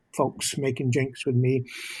cocktail folks making drinks with me.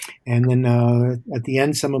 And then at the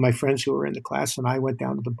end, some of my friends who were in the class and I went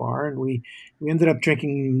down to the bar, and we ended up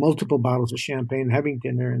drinking multiple bottles of champagne, having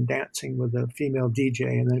dinner and dancing with a female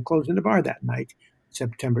DJ, and then closing the bar that night,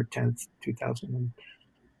 September 10th, 2001,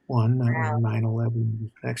 Wow. 9/11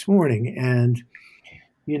 the next morning. And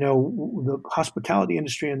the hospitality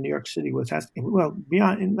industry in New York City was, well,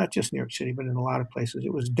 beyond, not just New York City, but in a lot of places,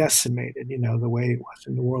 it was decimated, the way it was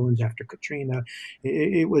in New Orleans after Katrina.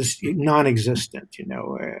 It was non-existent,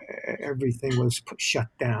 everything was shut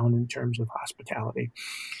down in terms of hospitality.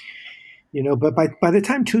 But by the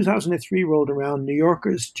time 2003 rolled around, New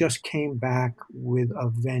Yorkers just came back with a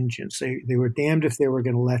vengeance. They were damned if they were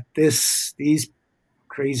going to let these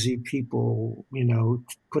crazy people,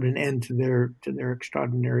 put an end to their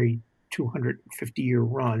extraordinary 250-year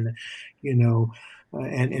run,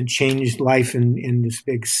 and changed life in this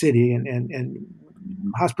big city. And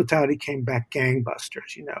hospitality came back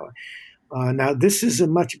gangbusters, Now, this is a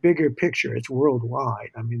much bigger picture. It's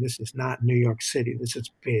worldwide. I mean, this is not New York City. This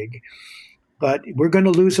is big. But we're going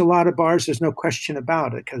to lose a lot of bars. There's no question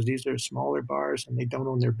about it, because these are smaller bars and they don't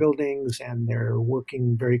own their buildings and they're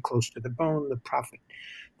working very close to the bone. The profit,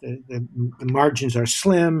 the margins are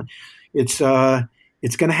slim. It's going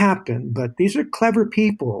to happen. But these are clever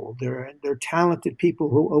people. They're talented people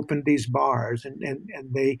who opened these bars, and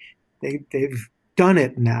they've done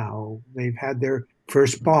it now. They've had their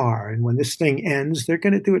first bar, and when this thing ends, they're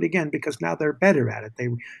going to do it again because now they're better at it.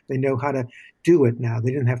 They know how to do it now.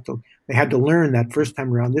 They had to learn that first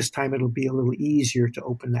time around. This time it'll be a little easier to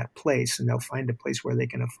open that place, and they'll find a place where they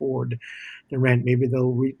can afford the rent. Maybe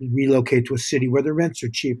they'll relocate to a city where the rents are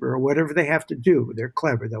cheaper, or whatever they have to do. They're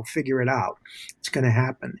clever. They'll figure it out. It's going to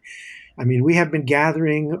happen. I mean, we have been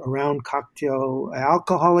gathering around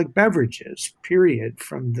alcoholic beverages, period,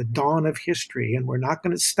 from the dawn of history, and we're not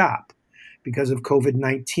going to stop because of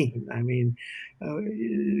COVID-19. I mean,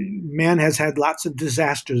 man has had lots of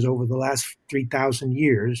disasters over the last 3,000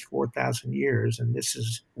 years, 4,000 years, and this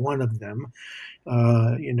is one of them.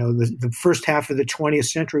 The first half of the 20th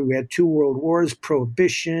century, we had 2 world wars,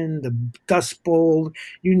 prohibition, the Dust Bowl,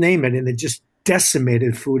 you name it, and it just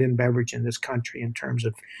decimated food and beverage in this country in terms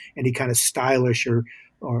of any kind of stylish or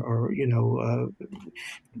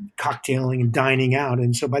cocktailing and dining out.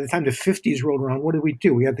 And so by the time the 50s rolled around, what did we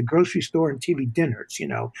do? We had the grocery store and TV dinners,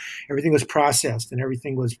 everything was processed and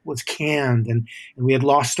everything was canned, and we had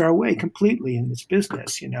lost our way completely in this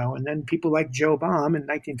business, and then people like Joe Baum in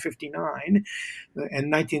 1959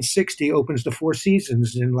 and 1960 opens the Four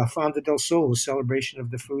Seasons in La Fonda del Sol, a celebration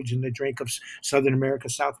of the foods and the drink of Southern America,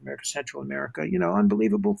 South America, Central America.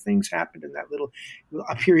 Unbelievable things happened in that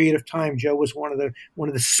a period of time. Joe was one of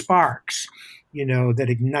the sparks, that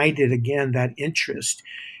ignited again that interest.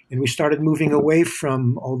 And we started moving away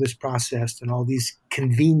from all this processed and all these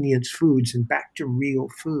convenience foods and back to real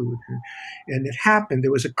food. And it happened.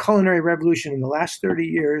 There was a culinary revolution in the last 30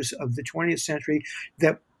 years of the 20th century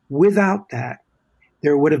that without that,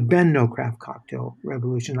 there would have been no craft cocktail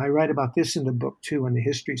revolution. I write about this in the book too, in the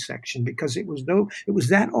history section, because it was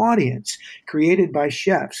that audience created by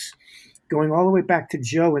chefs going all the way back to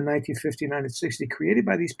Joe in 1959 and 60, created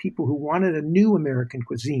by these people who wanted a new American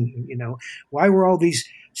cuisine. Why were all these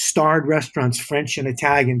starred restaurants French and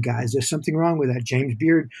Italian guys? There's something wrong with that. James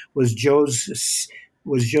Beard was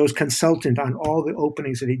Joe's consultant on all the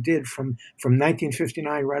openings that he did from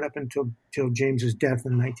 1959 right up until James's death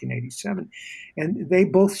in 1987. And they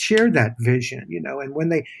both shared that vision, and when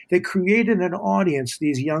they created an audience,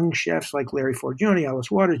 these young chefs like Larry Forgione, Alice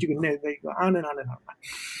Waters, they go on and on and on.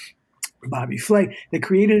 Bobby Flay, they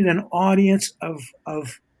created an audience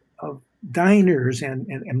of diners and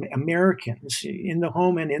Americans in the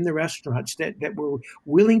home and in the restaurants that were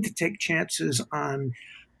willing to take chances on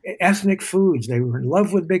ethnic foods. They were in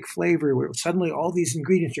love with big flavor, where suddenly all these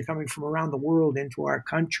ingredients are coming from around the world into our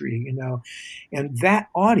country, and that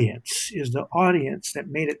audience is the audience that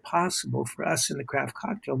made it possible for us in the craft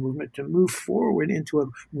cocktail movement to move forward into a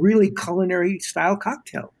really culinary style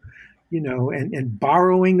cocktail, and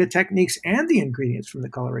borrowing the techniques and the ingredients from the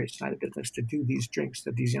culinary side of business to do these drinks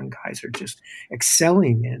that these young guys are just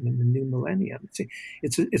excelling in the new millennium.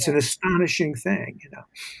 It's an astonishing thing.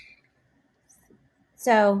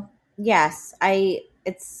 So yes, I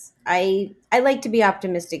like to be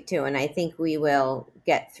optimistic too, and I think we will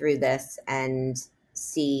get through this and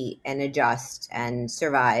see and adjust and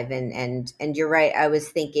survive. And you're right. I was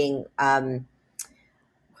thinking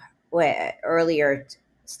earlier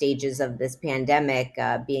stages of this pandemic,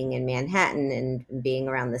 being in Manhattan and being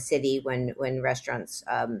around the city when restaurants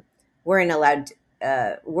weren't allowed,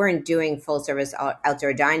 weren't doing full service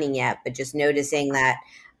outdoor dining yet, but just noticing that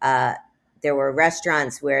there were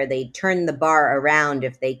restaurants where they turned the bar around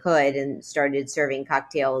if they could and started serving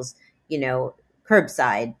cocktails,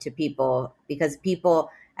 curbside to people, because people,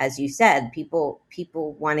 as you said, people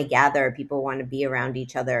want to gather, people want to be around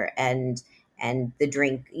each other, and the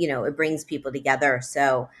drink, it brings people together.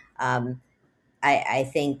 So I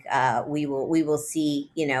think we will see.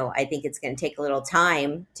 I think it's going to take a little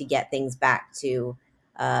time to get things back to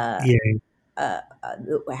how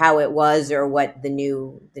it was, or what the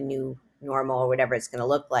new normal or whatever it's going to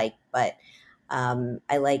look like. But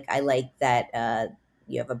I like that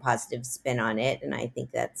you have a positive spin on it, and I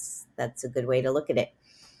think that's a good way to look at it.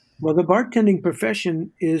 Well, the bartending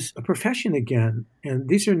profession is a profession again, and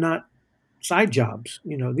these are not side jobs.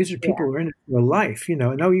 These are people who are in it for life.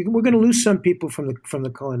 Now we're going to lose some people from the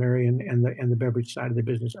culinary and the beverage side of the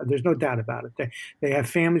business. There's no doubt about it. They have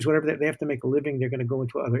families, whatever, they have to make a living. They're going to go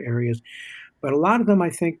into other areas. But a lot of them,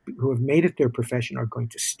 I think, who have made it their profession are going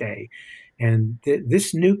to stay. And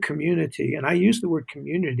this new community, and I use the word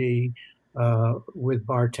community with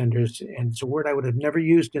bartenders, and it's a word I would have never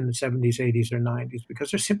used in the 70s, 80s, or 90s, because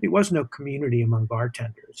there simply was no community among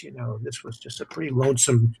bartenders. This was just a pretty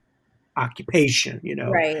lonesome occupation.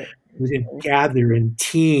 Right. We didn't gather in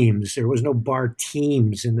teams. There was no bar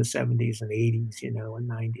teams in the 70s and 80s, and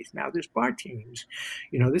 90s. Now there's bar teams.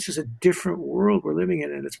 This is a different world we're living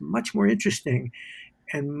in, and it's much more interesting.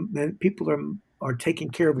 And people are taking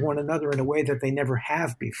care of one another in a way that they never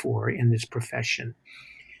have before in this profession.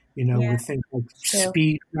 With things like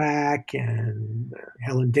Speed Rack and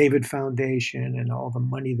Helen David Foundation and all the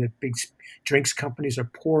money that big drinks companies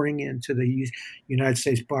are pouring into the United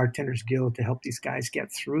States Bartenders Guild to help these guys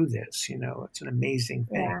get through this. It's an amazing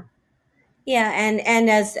thing. Yeah, and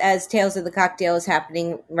as Tales of the Cocktail is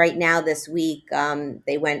happening right now this week,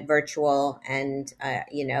 they went virtual, and I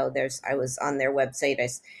was on their website.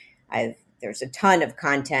 There's a ton of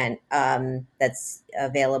content that's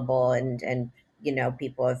available, and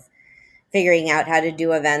people have figuring out how to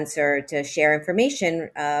do events or to share information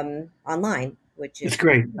online, which is it's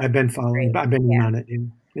great. I've been following. I've been on it.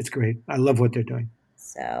 And it's great. I love what they're doing.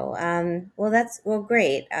 So,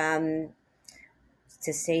 great.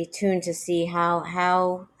 To stay tuned to see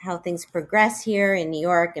how things progress here in New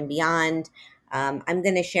York and beyond. I'm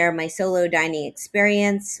going to share my solo dining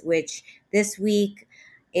experience, which this week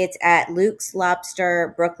it's at Luke's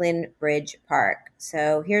Lobster, Brooklyn Bridge Park.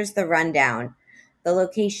 So here's the rundown. The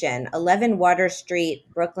location, 11 Water Street,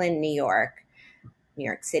 Brooklyn, New York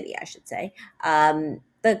City, I should say.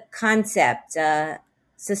 The concept,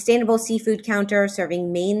 sustainable seafood counter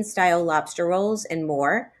serving Maine-style lobster rolls and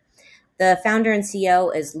more. The founder and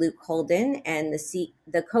CEO is Luke Holden, and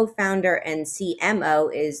the co-founder and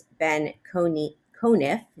CMO is Ben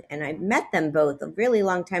Conniff, and I met them both a really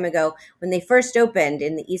long time ago when they first opened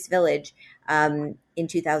in the East Village in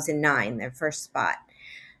 2009, their first spot.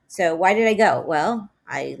 So why did I go? Well,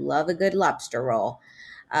 I love a good lobster roll.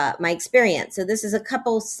 My experience. So this is a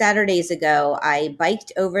couple Saturdays ago. I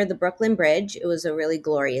biked over the Brooklyn Bridge. It was a really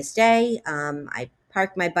glorious day. I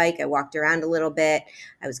parked my bike. I walked around a little bit.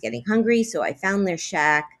 I was getting hungry, so I found their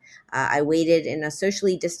shack. I waited in a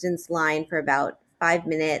socially distanced line for about 5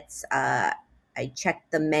 minutes. I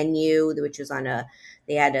checked the menu, which was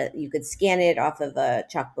you could scan it off of a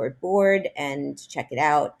chalkboard board and check it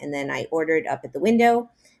out. And then I ordered up at the window.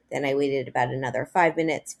 Then I waited about another 5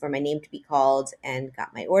 minutes for my name to be called and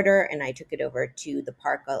got my order. And I took it over to the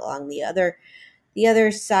park along the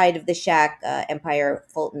other side of the shack, Empire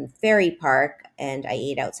Fulton Ferry Park, and I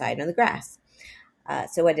ate outside on the grass.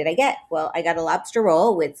 So what did I get? Well, I got a lobster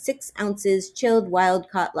roll with 6 ounces chilled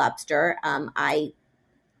wild-caught lobster. I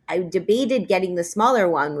debated getting the smaller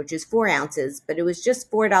one, which is 4 ounces, but it was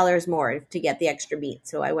just $4 more to get the extra meat.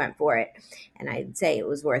 So I went for it, and I'd say it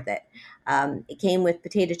was worth it. It came with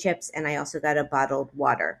potato chips, and I also got a bottled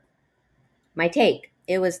water. My take,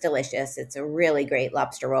 it was delicious. It's a really great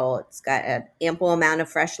lobster roll. It's got an ample amount of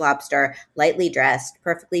fresh lobster, lightly dressed,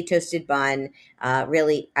 perfectly toasted bun,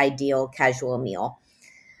 really ideal casual meal.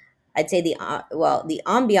 I'd say the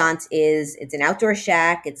ambiance is it's an outdoor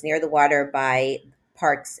shack. It's near the water by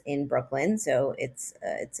parks in Brooklyn, so it's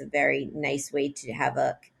a very nice way to have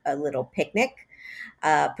a little picnic.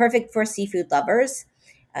 Perfect for seafood lovers.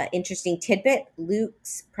 Interesting tidbit: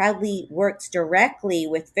 Luke's proudly works directly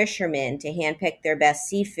with fishermen to handpick their best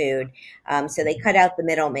seafood. So they cut out the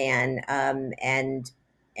middleman, and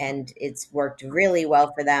it's worked really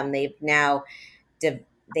well for them. They've now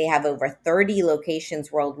they have over 30 locations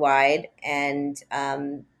worldwide, and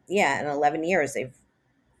in 11 years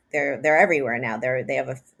they're everywhere now. They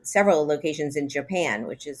have several locations in Japan,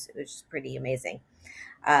 which is pretty amazing.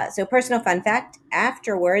 So personal fun fact,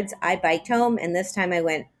 afterwards I biked home, and this time I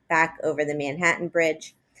went back over the Manhattan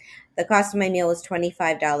Bridge. The cost of my meal was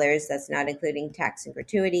 $25. That's not including tax and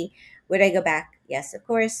gratuity. Would I go back? Yes, of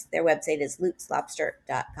course. Their website is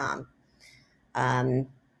lukeslobster.com.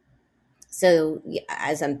 So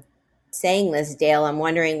as I'm saying this, Dale, I'm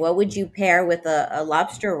wondering, what would you pair with a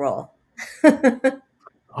lobster roll?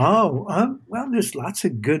 Well, there's lots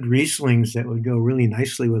of good Rieslings that would go really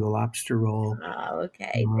nicely with a lobster roll. Oh,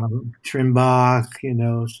 okay.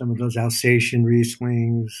 Trimbach, some of those Alsatian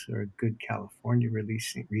Rieslings, or a good California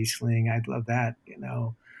Riesling. I'd love that,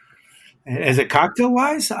 And as a cocktail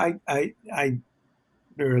wise,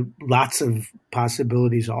 there are lots of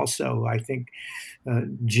possibilities also. I think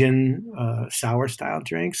gin sour style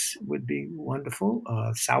drinks would be wonderful.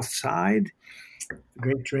 Southside, a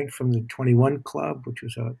great drink from the 21 Club, which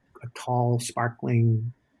was a tall,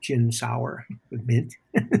 sparkling gin sour with mint.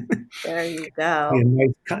 There you go.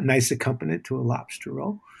 A nice accompaniment to a lobster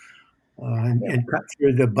roll. And cut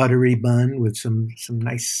through the buttery bun with some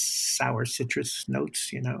nice sour citrus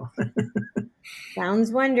notes,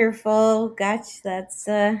 Sounds wonderful. Gosh, that's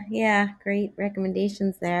great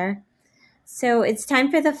recommendations there. So it's time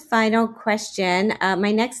for the final question.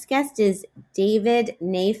 My next guest is David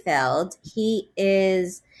Nayfeld. He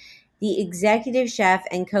is the executive chef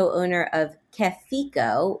and co-owner of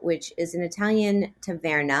Kefico, which is an Italian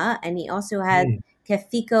taverna, and he also has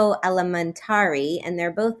Kefico Alimentari, and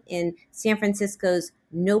they're both in San Francisco's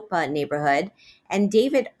Nopa neighborhood. And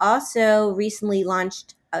David also recently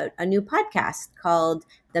launched a new podcast called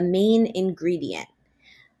The Main Ingredient.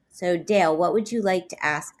 So Dale, what would you like to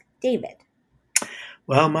ask David?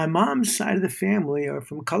 Well, my mom's side of the family are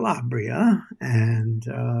from Calabria, and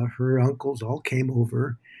her uncles all came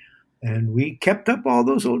over, and we kept up all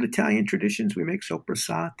those old Italian traditions. We make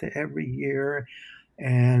soppressata every year.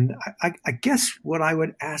 And I guess what I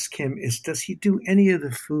would ask him is, does he do any of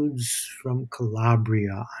the foods from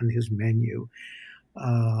Calabria on his menu?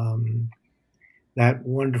 That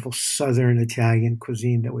wonderful Southern Italian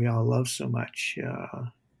cuisine that we all love so much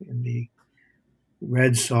in the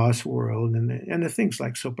red sauce world, and the things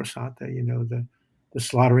like soppressata, the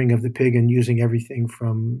slaughtering of the pig and using everything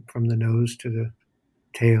from the nose to the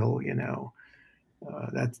tail,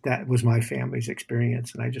 that was my family's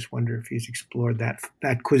experience, and I just wonder if he's explored that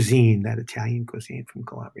cuisine, that Italian cuisine from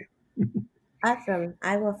Calabria. Awesome.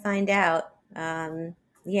 I will find out.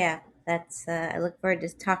 That's I look forward to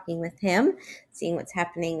talking with him, seeing what's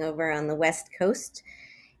happening over on the West Coast.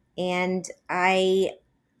 And I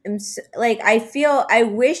wish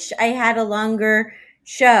I had a longer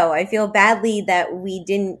show. I feel badly that we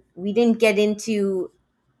didn't get into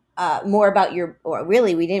more about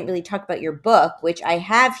we didn't really talk about your book, which I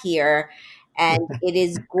have here, and it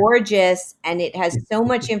is gorgeous, and it has so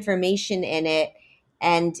much information in it,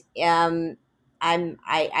 and I'm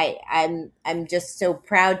just so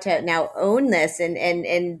proud to now own this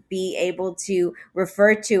and be able to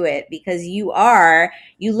refer to it, because you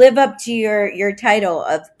live up to your title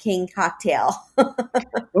of King Cocktail. Well,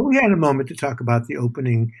 we had a moment to talk about the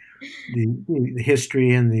opening, the history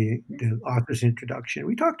and the author's introduction.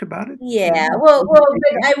 We talked about it. Yeah, well, but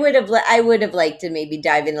I would have liked to maybe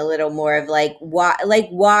dive in a little more of why.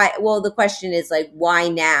 Well, the question is why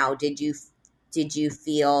now? Did you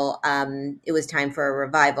feel it was time for a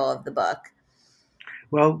revival of the book?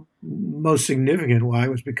 Well, most significant why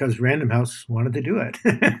was because Random House wanted to do it.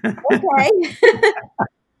 Okay.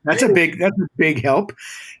 That's a big help.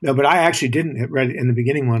 No, but I actually didn't right in the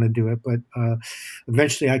beginning want to do it, but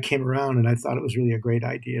eventually I came around and I thought it was really a great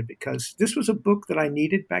idea, because this was a book that I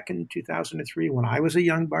needed back in 2003 when I was a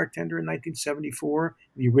young bartender in 1974,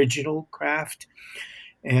 the original craft.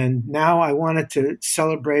 And now I wanted to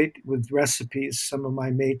celebrate with recipes some of my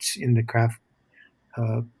mates in the craft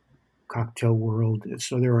cocktail world.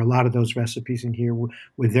 So there are a lot of those recipes in here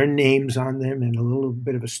with their names on them and a little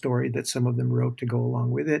bit of a story that some of them wrote to go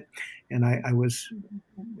along with it. And I was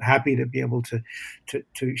happy to be able to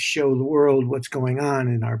show the world what's going on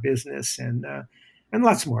in our business and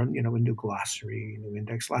lots more, a new glossary, new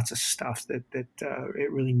index, lots of stuff that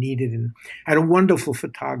it really needed. And I had a wonderful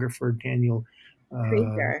photographer, Daniel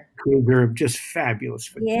Kruger, just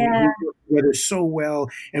fabulous. Yeah. We worked together so well.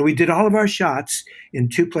 And we did all of our shots in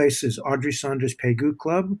two places, Audrey Saunders' Pegu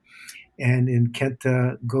Club and in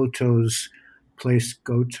Kenta Goto's place,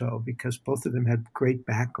 Goto, because both of them had great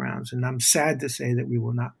backgrounds. And I'm sad to say that we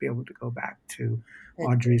will not be able to go back to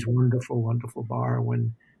Audrey's wonderful, wonderful bar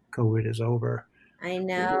when COVID is over. I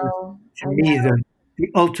know. To me, the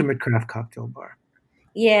ultimate craft cocktail bar.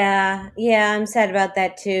 Yeah, I'm sad about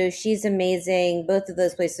that too. She's amazing. Both of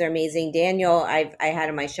those places are amazing. Daniel, I had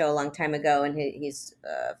on my show a long time ago, and he's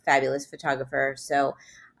a fabulous photographer. So,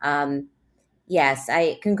 yes,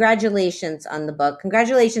 congratulations on the book.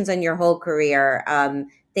 Congratulations on your whole career.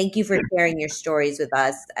 Thank you for sharing your stories with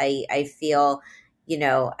us. I feel,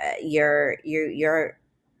 you're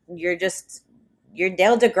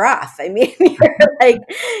Dale DeGroff. I mean, you're like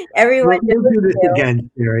everyone. We'll do this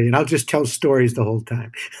again, Sherry, and I'll just tell stories the whole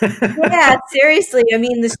time. Yeah, seriously. I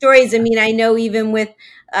mean, the stories. I mean, I know even with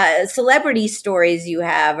celebrity stories you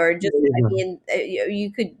have, or just. I mean,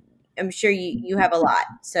 you could. I'm sure you have a lot.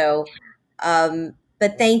 So,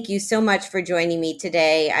 but thank you so much for joining me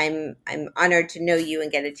today. I'm honored to know you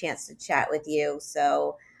and get a chance to chat with you.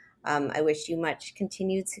 So, I wish you much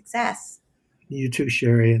continued success. You too,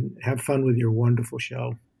 Sherry, and have fun with your wonderful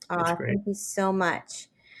show. That's great. Thank you so much.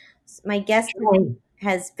 My guest today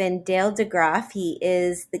has been Dale DeGroff. He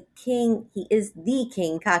is the king. He is the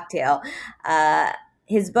king cocktail.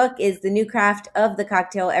 His book is The New Craft of the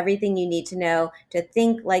Cocktail, Everything You Need to Know to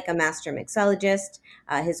Think Like a Master Mixologist.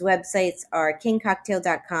 His websites are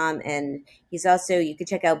kingcocktail.com, and he's also, you can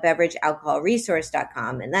check out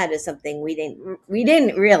beveragealcoholresource.com, and that is something we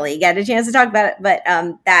didn't really get a chance to talk about it, but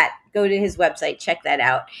go to his website, check that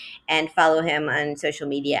out, and follow him on social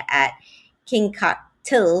media at King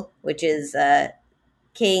Cocktail, which is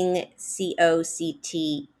King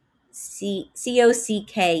COCKTL.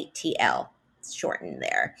 It's shortened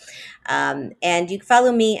there. And you can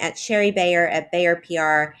follow me at Sherry Bayer at Bayer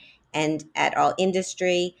PR and at All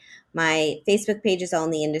Industry. My Facebook page is All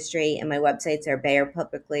in the Industry, and my websites are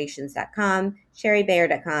BayerPublicRelations.com,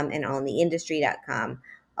 SherryBayer.com, and AllInTheIndustry.com.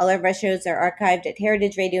 All of our shows are archived at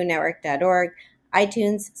heritageradionetwork.org.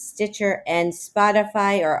 iTunes, Stitcher, and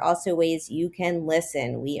Spotify are also ways you can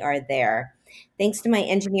listen. We are there. Thanks to my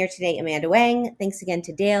engineer today, Amanda Wang. Thanks again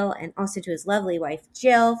to Dale, and also to his lovely wife,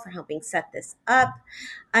 Jill, for helping set this up.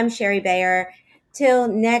 I'm Sherry Bayer. Till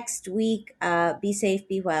next week, be safe,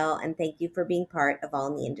 be well, and thank you for being part of All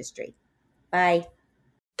in the Industry. Bye.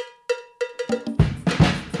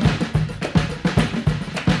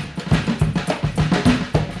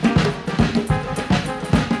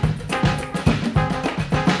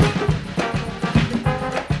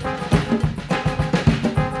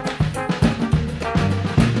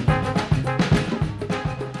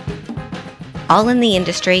 All in the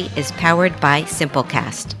Industry is powered by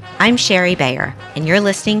Simplecast. I'm Sherry Bayer, and you're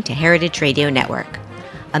listening to Heritage Radio Network,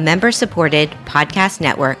 a member-supported podcast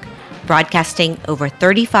network broadcasting over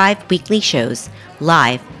 35 weekly shows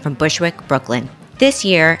live from Bushwick, Brooklyn. This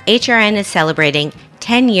year, HRN is celebrating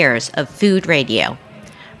 10 years of food radio.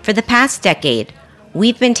 For the past decade,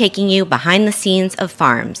 we've been taking you behind the scenes of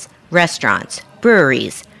farms, restaurants,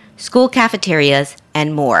 breweries, school cafeterias,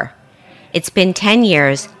 and more. It's been 10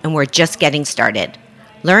 years, and we're just getting started.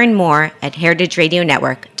 Learn more at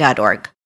heritageradionetwork.org.